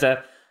 and there's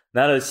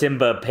another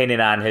symbol painted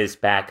on his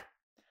back.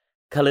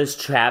 Colors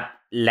trap,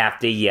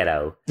 laughter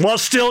yellow. While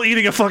still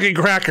eating a fucking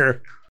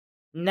cracker.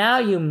 Now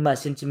you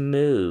mustn't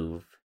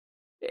move.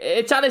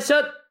 It's on his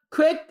shirt.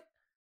 Quick.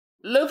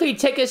 Luffy,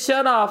 take his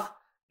shirt off.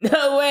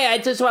 No way, I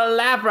just want to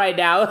laugh right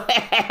now.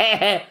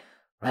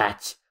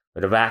 Rats,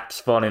 with the racks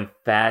falling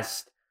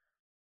fast.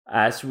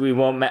 As we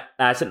won't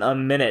last in a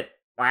minute.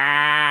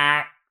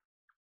 Quack.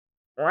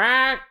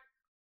 Quack.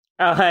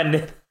 Oh,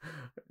 and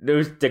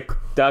the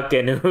duck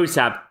and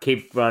Usopp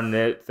keep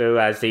running through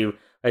as the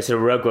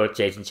railroad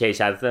chase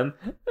after them.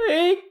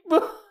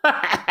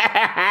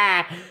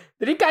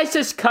 Did you guys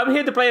just come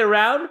here to play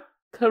around?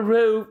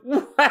 Karoo.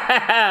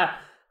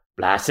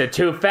 Blasted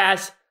too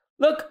fast.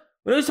 Look,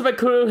 when Usopp and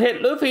Karoo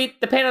hit Luffy,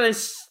 the paint on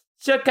his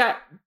shirt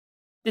got...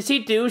 Does he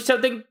do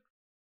something?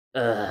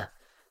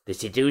 Does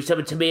he do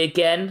something to me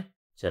again?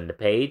 It's on the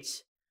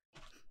page.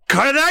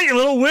 Cut it out, you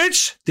little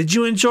witch! Did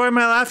you enjoy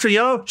my laughter,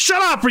 Yellow?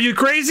 Shut up, are you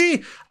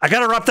crazy? I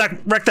gotta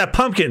wreck that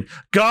pumpkin.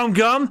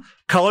 Gum,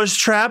 colors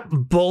trap,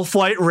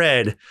 bullfight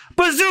red.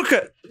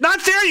 Bazooka!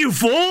 Not there, you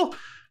fool!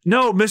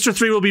 No, Mr.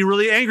 3 will be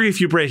really angry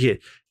if you break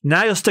it.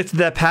 Now you'll stick to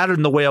that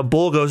pattern the way a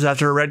bull goes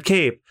after a red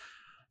cape.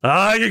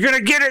 You're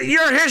gonna get it,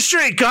 your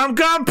history! Gum,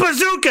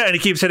 bazooka! And he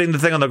keeps hitting the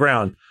thing on the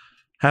ground.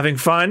 Having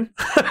fun?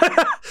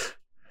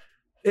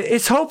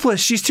 It's hopeless.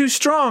 She's too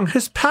strong.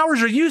 His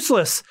powers are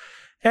useless.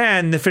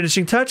 And the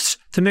finishing touch,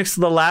 to mix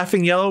the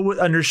laughing yellow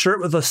undershirt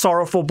with a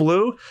sorrowful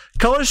blue.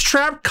 Colors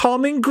trap,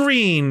 calming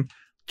green.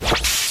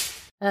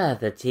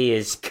 The tea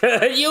is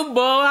good, you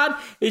moron.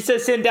 He's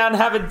just sitting down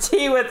having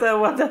tea with her.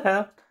 What the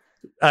hell?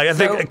 I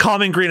think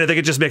calming green, I think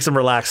it just makes him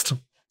relaxed.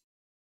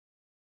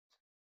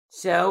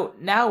 So,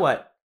 now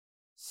what?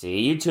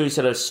 See, you two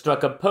sort of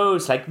struck a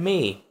pose like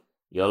me.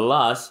 You're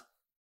lost.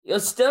 You're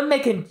still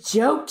making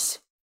jokes?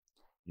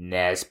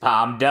 Nez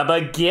palmed up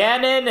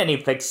again, and he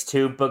fixed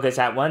 2 boogers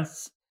at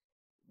once.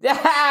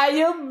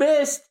 You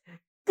missed.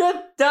 Good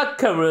duck,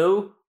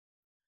 Karoo.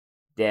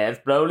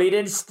 Death blow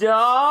leading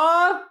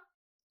star.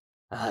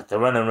 The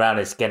running around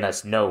is getting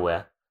us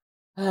nowhere.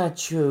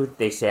 True,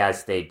 they say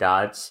as they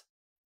dodge.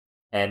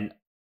 And,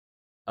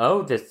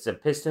 this is a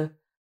pistol.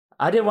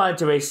 I didn't want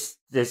to race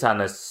this on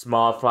a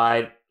small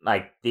fry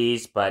like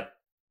these, but...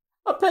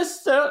 A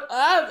pistol?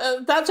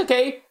 That's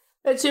okay.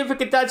 Let's see if we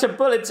can dodge some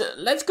bullets.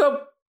 Let's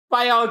go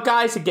by our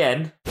guys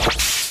again.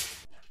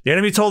 The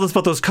enemy told us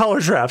about those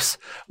color traps.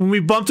 When we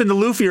bumped into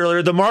Luffy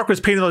earlier, the mark was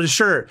painted on his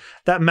shirt.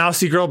 That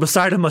mousy girl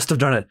beside him must have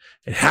done it.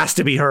 It has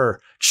to be her.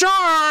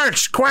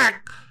 Charge!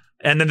 Quack!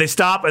 And then they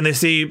stop and they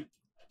see,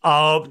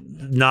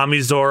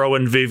 Nami, Zoro,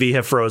 and Vivi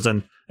have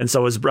frozen. And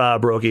so is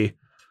Broggy.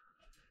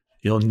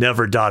 You'll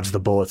never dodge the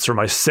bullets from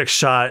my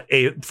 6-shot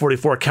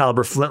 844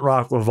 caliber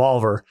flintlock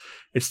revolver.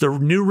 It's the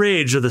new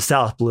rage of the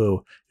South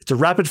Blue. It's a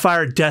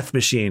rapid-fire death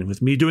machine.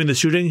 With me doing the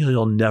shooting,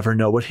 you'll never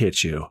know what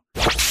hit you.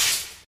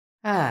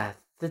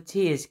 The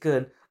tea is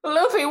good.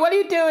 Luffy, what are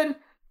you doing?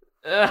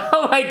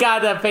 Oh my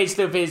god, that face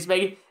Luffy is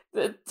making.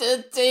 The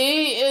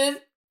tea is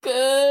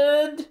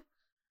good.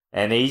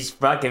 And he's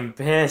fucking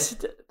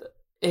pissed.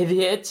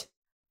 Idiot.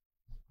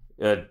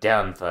 You're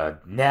done for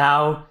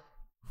now.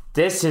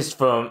 This is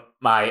for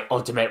my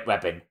ultimate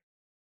weapon.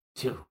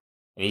 Too.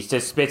 And he's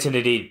just spits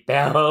into the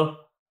barrel.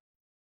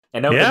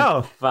 And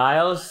open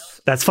files.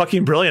 That's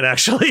fucking brilliant,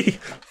 actually.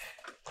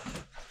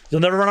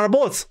 You'll never run out of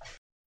bullets.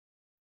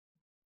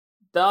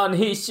 Don,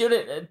 he's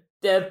shooting a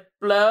death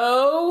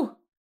blow.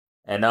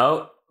 And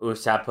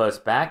Usopp pulls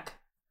back.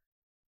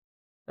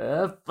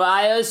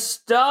 Fire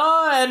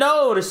star. And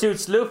the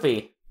suit's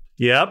Luffy.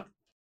 Yep.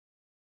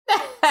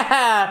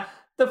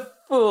 The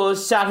fool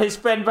shot his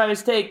friend by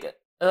mistake.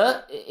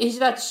 He's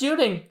not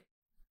shooting.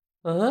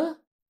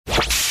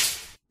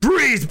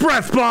 Breeze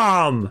breath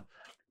bomb!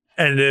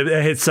 And it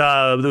hits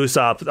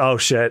Usopp. Oh,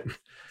 shit.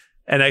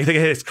 And I think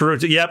it hits Karoo.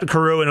 Yep,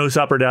 Karoo and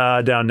Usopp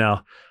are down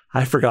now.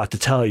 I forgot to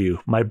tell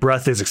you, my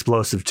breath is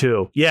explosive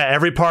too. Yeah,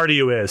 every part of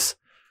you is.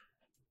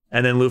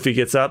 And then Luffy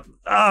gets up.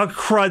 Oh,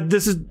 crud,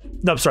 this is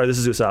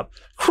Usopp.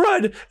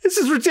 Crud, this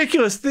is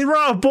ridiculous. They run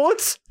out of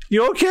bullets?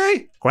 You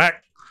okay?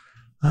 Quack.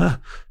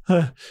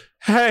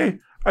 Hey,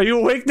 are you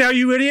awake now,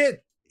 you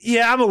idiot?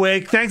 Yeah, I'm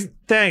awake.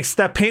 Thanks.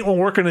 That paint won't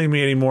work on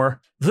me anymore.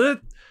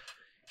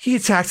 He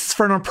attacked his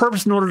friend on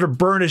purpose in order to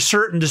burn his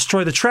shirt and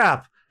destroy the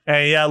trap.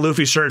 And yeah,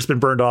 Luffy's shirt's been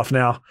burned off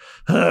now.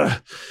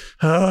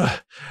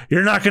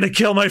 You're not going to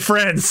kill my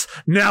friends.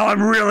 Now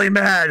I'm really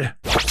mad.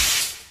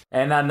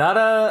 And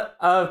another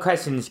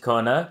questions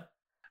corner.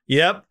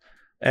 Yep.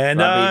 And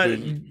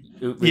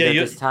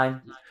this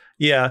time.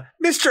 Yeah.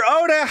 Mr.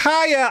 Oda,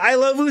 hiya. I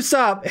love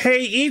Usopp.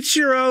 Hey,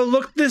 Ichiro,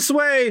 look this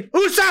way.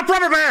 Usopp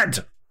rubber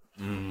band!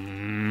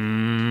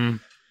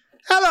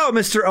 Hello,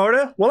 Mr.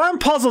 Oda. Well, I'm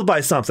puzzled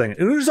by something.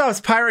 In Usopp's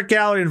Pirate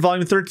Gallery in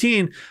Volume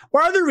 13,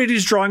 why are there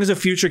these drawings of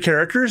future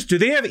characters? Do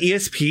they have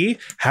ESP?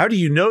 How do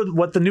you know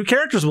what the new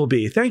characters will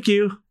be? Thank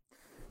you.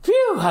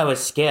 Phew, I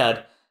was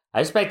scared.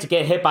 I expect to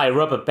get hit by a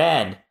rubber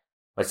band.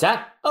 What's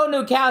that? Oh,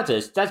 new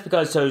characters. That's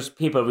because those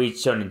people read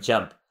Shonen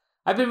Jump.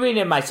 I've been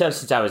reading it myself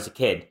since I was a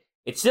kid.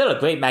 It's still a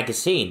great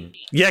magazine.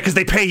 Yeah, because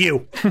they pay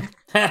you.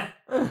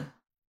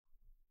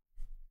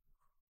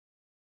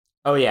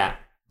 Oh, yeah.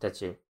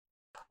 That's you.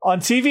 On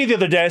TV the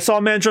other day, I saw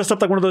a man dressed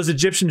up like one of those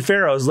Egyptian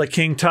pharaohs, like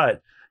King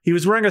Tut. He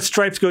was wearing a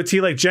striped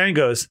goatee like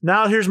Django's.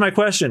 Now here's my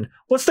question.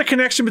 What's the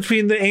connection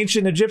between the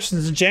ancient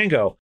Egyptians and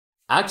Django?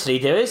 Actually,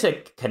 there is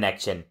a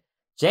connection.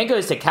 Django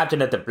is the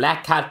captain of the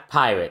Black Cat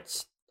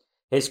Pirates.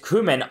 His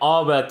crewmen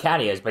all wear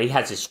carriers, but he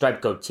has a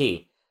striped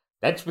goatee.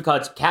 That's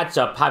because cats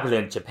are popular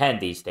in Japan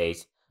these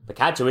days, but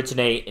cats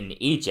originate in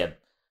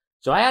Egypt.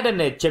 So I had an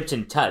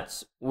Egyptian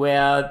Tuts.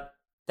 Well,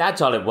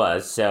 that's all it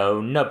was, so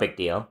no big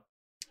deal.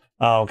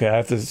 Oh, okay. I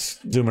have to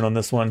zoom in on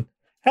this one.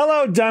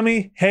 Hello,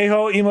 dummy.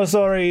 Heiho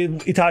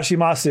imosori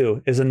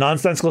itashimasu is a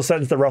nonsensical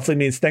sentence that roughly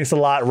means thanks a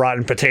lot,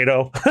 rotten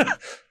potato.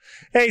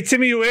 Hey,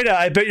 Timmy Ueda,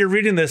 I bet you're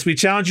reading this. We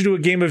challenge you to a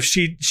game of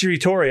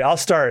Shiritori. I'll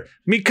start.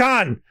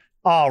 Mikan!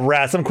 Oh,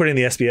 rats. I'm quitting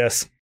the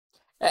SBS.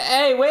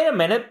 Hey, wait a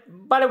minute.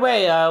 By the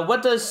way,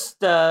 what does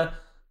the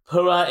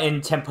pura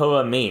in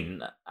tempura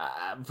mean?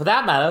 For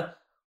that matter,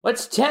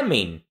 what's tem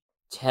mean?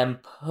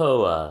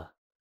 Tempura.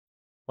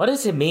 What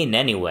does it mean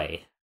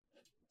anyway?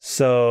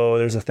 So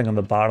there's a thing on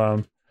the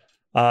bottom.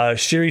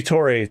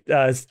 Shiritori,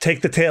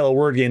 take the tail, a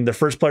word game. The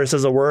first player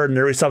says a word, and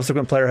every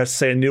subsequent player has to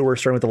say a new word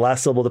starting with the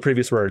last syllable of the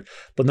previous word.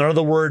 But none of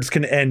the words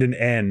can end in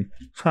N.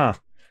 Huh.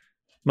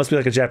 Must be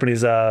like a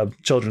Japanese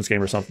children's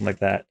game or something like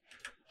that.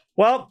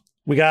 Well,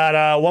 we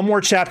got one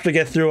more chapter to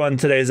get through on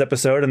today's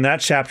episode, and that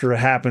chapter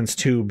happens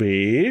to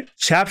be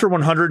Chapter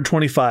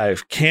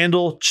 125,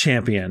 Candle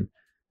Champion.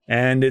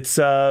 And it's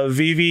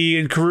Vivi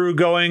and Karoo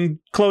going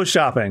clothes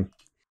shopping.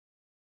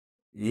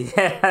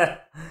 Yeah.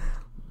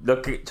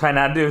 Look, trying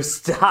to do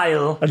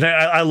style. And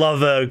I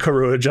love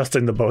Karoo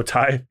adjusting the bow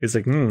tie. He's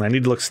like, I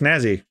need to look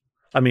snazzy.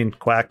 I mean,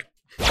 quack.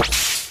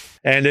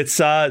 And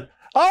it's, I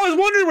was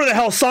wondering where the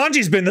hell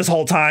Sanji's been this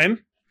whole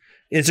time.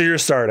 And so you're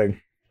starting.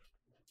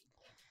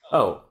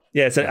 Oh.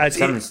 Yeah,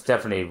 something's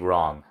definitely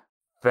wrong.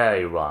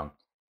 Very wrong.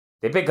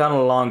 They've been gone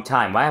a long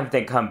time. Why haven't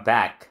they come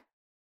back?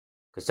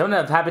 Could something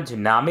have happened to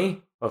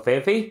Nami or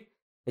Fifi?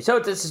 They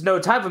showed this is no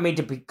time for me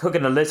to be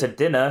cooking a list of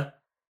dinner.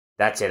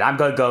 That's it. I'm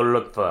going to go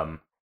look for him.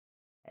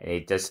 And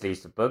he just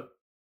leaves the book.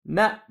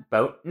 Nami,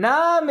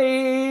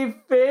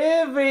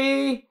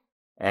 Fifi.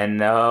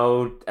 And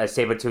a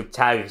saber-toothed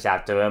tiger's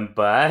after him,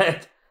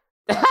 but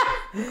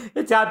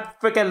it's got a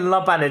freaking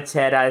lump on its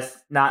head.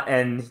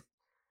 And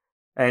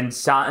And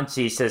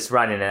Sanchi's just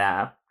running it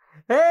out.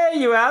 Hey,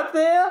 you out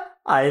there?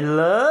 I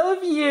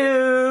love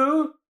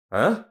you.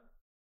 Huh?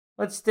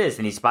 What's this?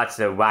 And he spots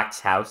the wax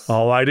house.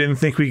 Oh, I didn't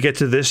think we'd get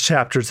to this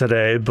chapter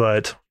today,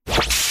 but...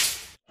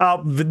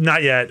 Oh,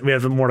 not yet. We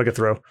have more to get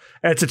through.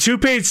 And it's a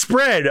 2-page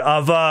spread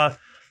of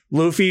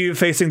Luffy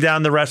facing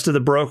down the rest of the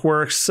Broke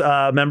Works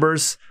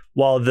members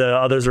while the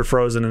others are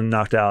frozen and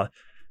knocked out.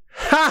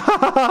 Ha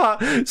ha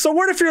ha! So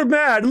what if you're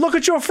mad? Look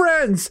at your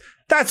friends.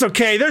 That's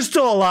okay. They're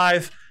still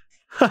alive.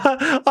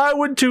 I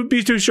wouldn't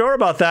be too sure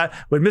about that.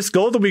 When Miss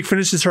Goldenweek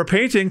finishes her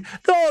painting,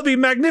 they'll all be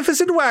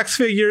magnificent wax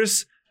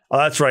figures. Oh,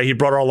 that's right. He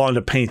brought her along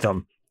to paint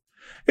them.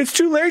 It's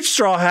too late,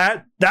 Straw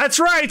Hat. That's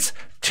right.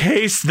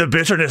 Taste the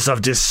bitterness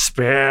of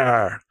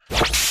despair.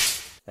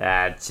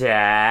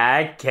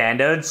 Attack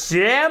Candle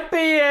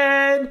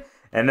Champion!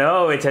 And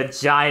oh, it's a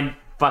giant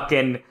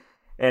fucking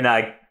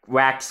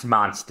wax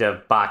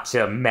monster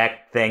boxer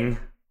mech thing.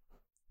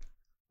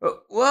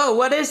 Whoa,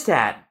 what is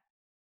that?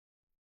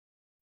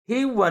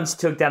 He once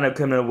took down a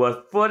criminal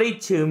worth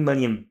 42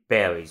 million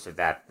berries with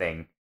that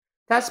thing.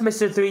 That's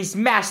Mr. Three's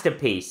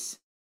masterpiece.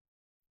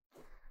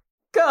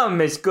 Come,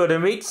 Miss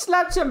Goldenweek,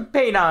 slap some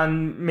paint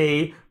on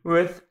me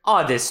with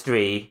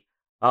artistry.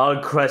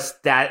 I'll crush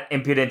that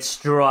impudent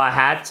straw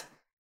hat.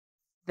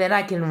 Then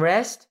I can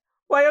rest?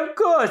 Why, of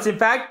course. In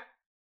fact,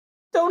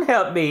 don't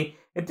help me.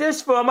 In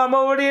this form, I'm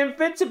already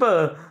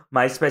invincible.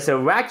 My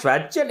special wax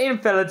rat gently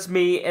envelops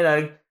me in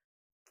a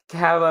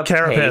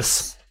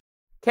carapace.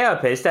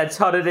 Carapace that's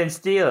harder than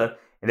steel.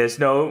 And there's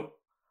no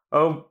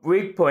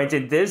weak point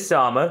in this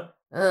armor.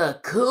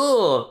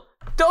 Cool.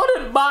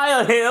 Don't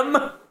admire him.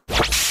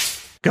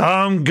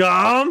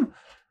 Gum.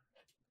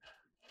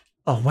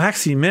 A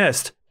waxy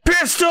mist.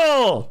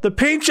 Pistol! The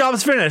paint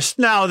job's finished.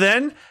 Now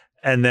then.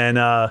 And then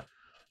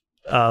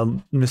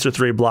Mr.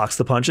 3 blocks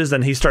the punches.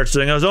 Then he starts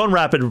doing his own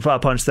rapid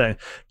punch thing.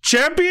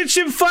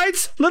 Championship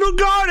fights, Little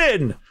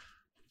Garden.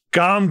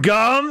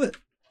 Gum.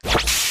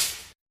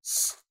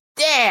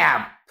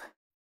 Stamp!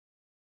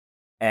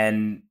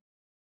 And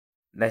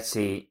let's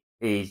see.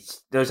 He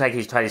looks like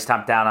he's trying to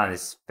stomp down on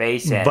his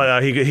face.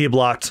 But he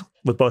blocked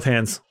with both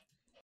hands.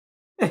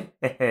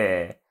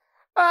 Why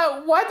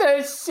did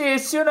I see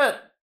it sooner?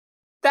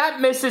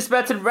 That Mr.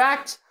 Smelted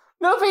wax.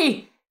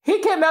 Luffy, he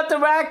can melt the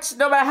wax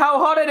no matter how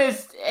hot it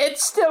is.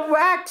 It's still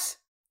wax.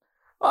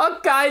 All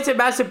guys in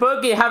Master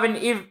Boogie haven't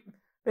even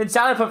been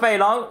silent for very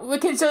long. We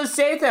can still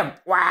save them.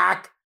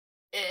 Whack.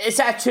 Is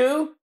that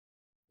true?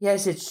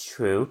 Yes, it's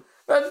true.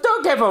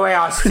 Don't give away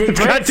our secrets.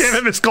 God damn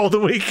it, Miss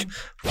Goldenweek.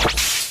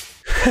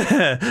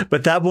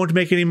 But that won't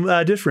make any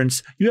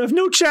difference. You have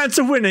no chance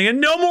of winning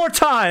and no more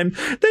time.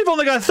 They've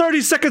only got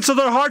 30 seconds so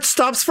their heart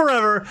stops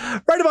forever.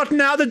 Right about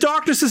now, the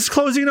darkness is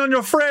closing in on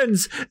your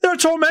friends. They're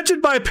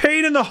tormented by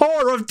pain and the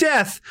horror of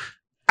death.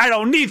 I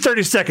don't need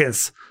 30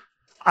 seconds.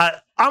 I'm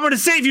going to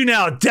save you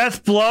now.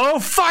 Death blow,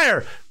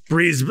 fire.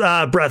 Breeze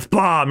breath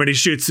bomb, and he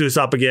shoots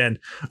Usopp again.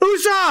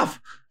 Usopp!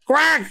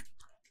 Quack!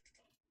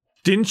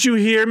 Didn't you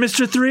hear,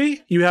 Mr.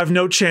 3? You have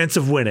no chance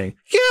of winning.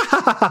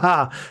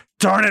 Yeah!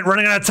 Darn it,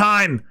 running out of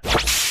time.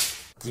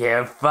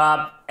 Give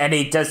up. And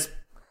he just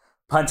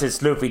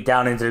punches Luffy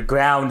down into the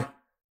ground.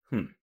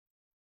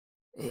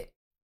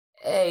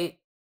 Hey,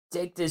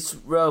 take this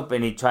rope.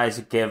 And he tries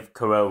to give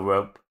Kuro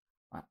rope.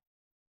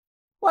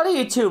 What are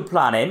you two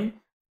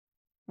planning?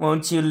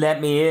 Won't you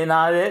let me in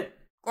on it?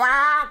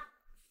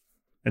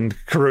 And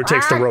Kuro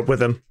takes the rope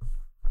with him.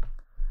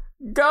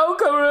 Go,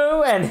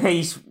 Kuro! And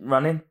he's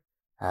running.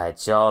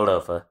 It's all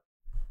over.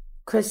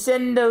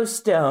 Crescendo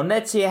Stone.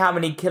 Let's see how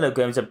many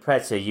kilograms of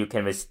pressure you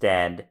can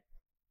withstand.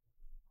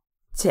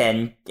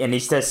 10. And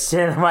he's just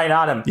sitting right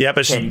on him. Yeah,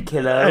 but 10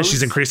 kilos.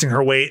 She's increasing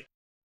her weight.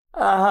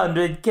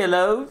 100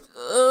 kilos.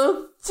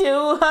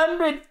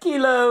 200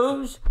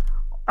 kilos.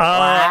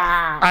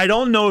 I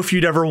don't know if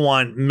you'd ever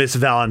want Miss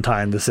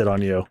Valentine to sit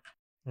on you.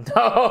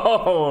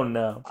 Oh,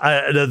 no.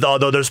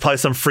 Although there's probably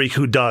some freak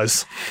who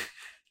does.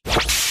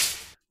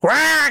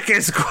 Quack!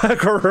 As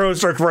Kuro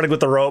starts running with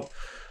the rope.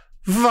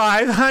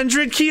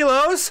 500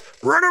 kilos?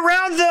 Run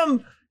around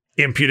them!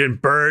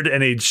 Impudent bird,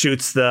 and he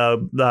shoots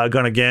the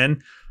gun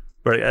again.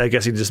 But I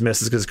guess he just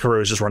misses because Kuro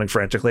is just running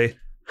frantically.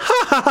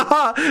 Ha ha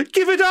ha ha!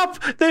 Give it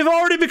up! They've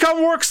already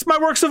become my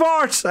works of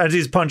art! As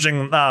he's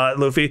punching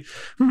Luffy.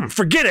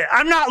 Forget it!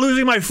 I'm not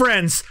losing my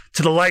friends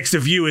to the likes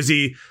of you as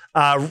he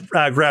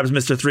grabs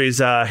Mr. 3's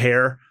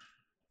hair.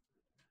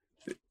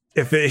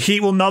 If the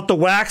heat will melt the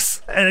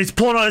wax, and he's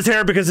pulling on his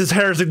hair because his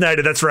hair is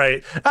ignited, that's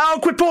right. Oh,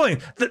 quit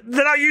pulling!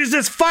 Then I'll use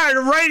this fire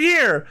to right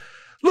here!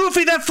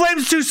 Luffy, that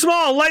flame's too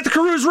small! Light the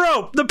Karu's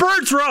rope! The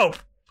bird's rope!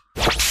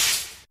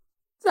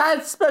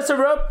 That special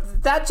rope,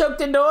 that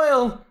choked in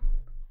oil.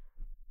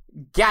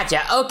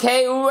 Gotcha.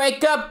 Okay,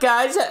 wake up,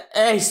 guys.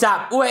 Hey,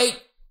 stop.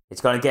 Wait.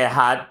 It's gonna get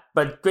hot,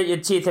 but grit your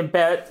teeth and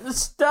bear it.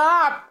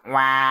 Stop.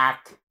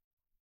 Whack.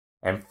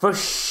 And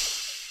whoosh.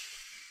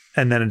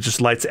 And then it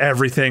just lights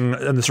everything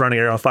in the surrounding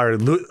area on fire.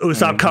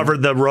 Usopp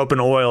covered the rope in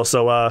oil,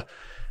 so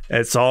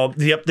it's all,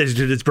 yep,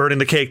 it's burning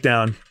the cake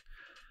down.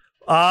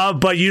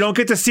 But you don't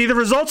get to see the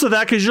results of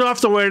that because you'll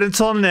have to wait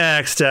until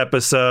next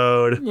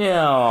episode.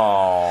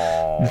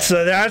 Yeah.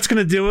 So that's going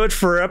to do it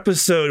for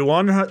episode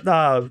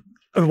 100.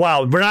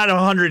 Wow, we're not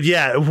 100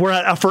 yet. We're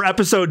at, for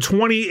episode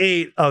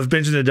 28 of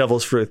Binging the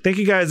Devil's Fruit. Thank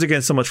you guys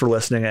again so much for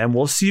listening, and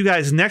we'll see you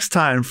guys next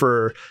time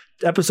for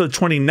episode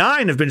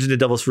 29 of Binging the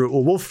Devil's Fruit.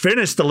 We'll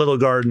finish the Little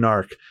Garden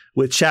arc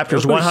with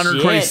chapters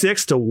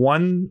 126 to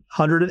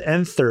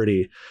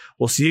 130.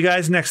 We'll see you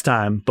guys next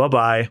time.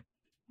 Bye-bye.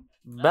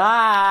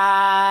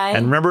 Bye.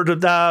 And remember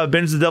to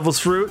binge the Devil's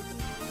Fruit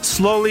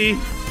slowly,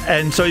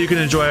 and so you can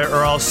enjoy it,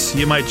 or else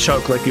you might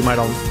choke like you might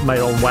on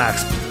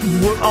wax.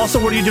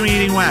 Also, what are you doing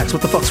eating wax?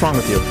 What the fuck's wrong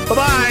with you?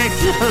 Bye-bye.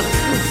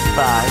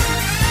 Bye.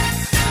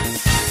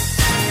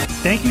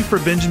 Thank you for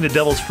binging the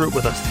Devil's Fruit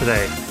with us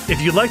today. If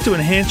you'd like to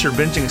enhance your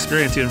binging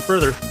experience even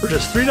further, for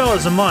just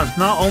 $3 a month,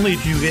 not only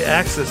do you get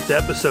access to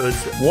episodes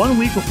 1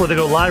 week before they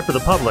go live for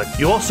the public,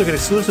 you also get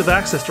exclusive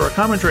access to our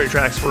commentary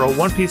tracks for our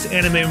One Piece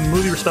anime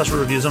movie special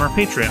reviews on our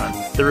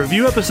Patreon. The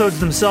review episodes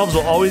themselves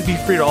will always be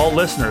free to all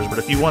listeners, but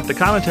if you want the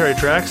commentary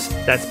tracks,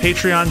 that's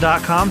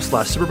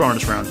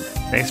patreon.com/SuperBonusRound.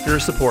 Thanks for your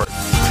support.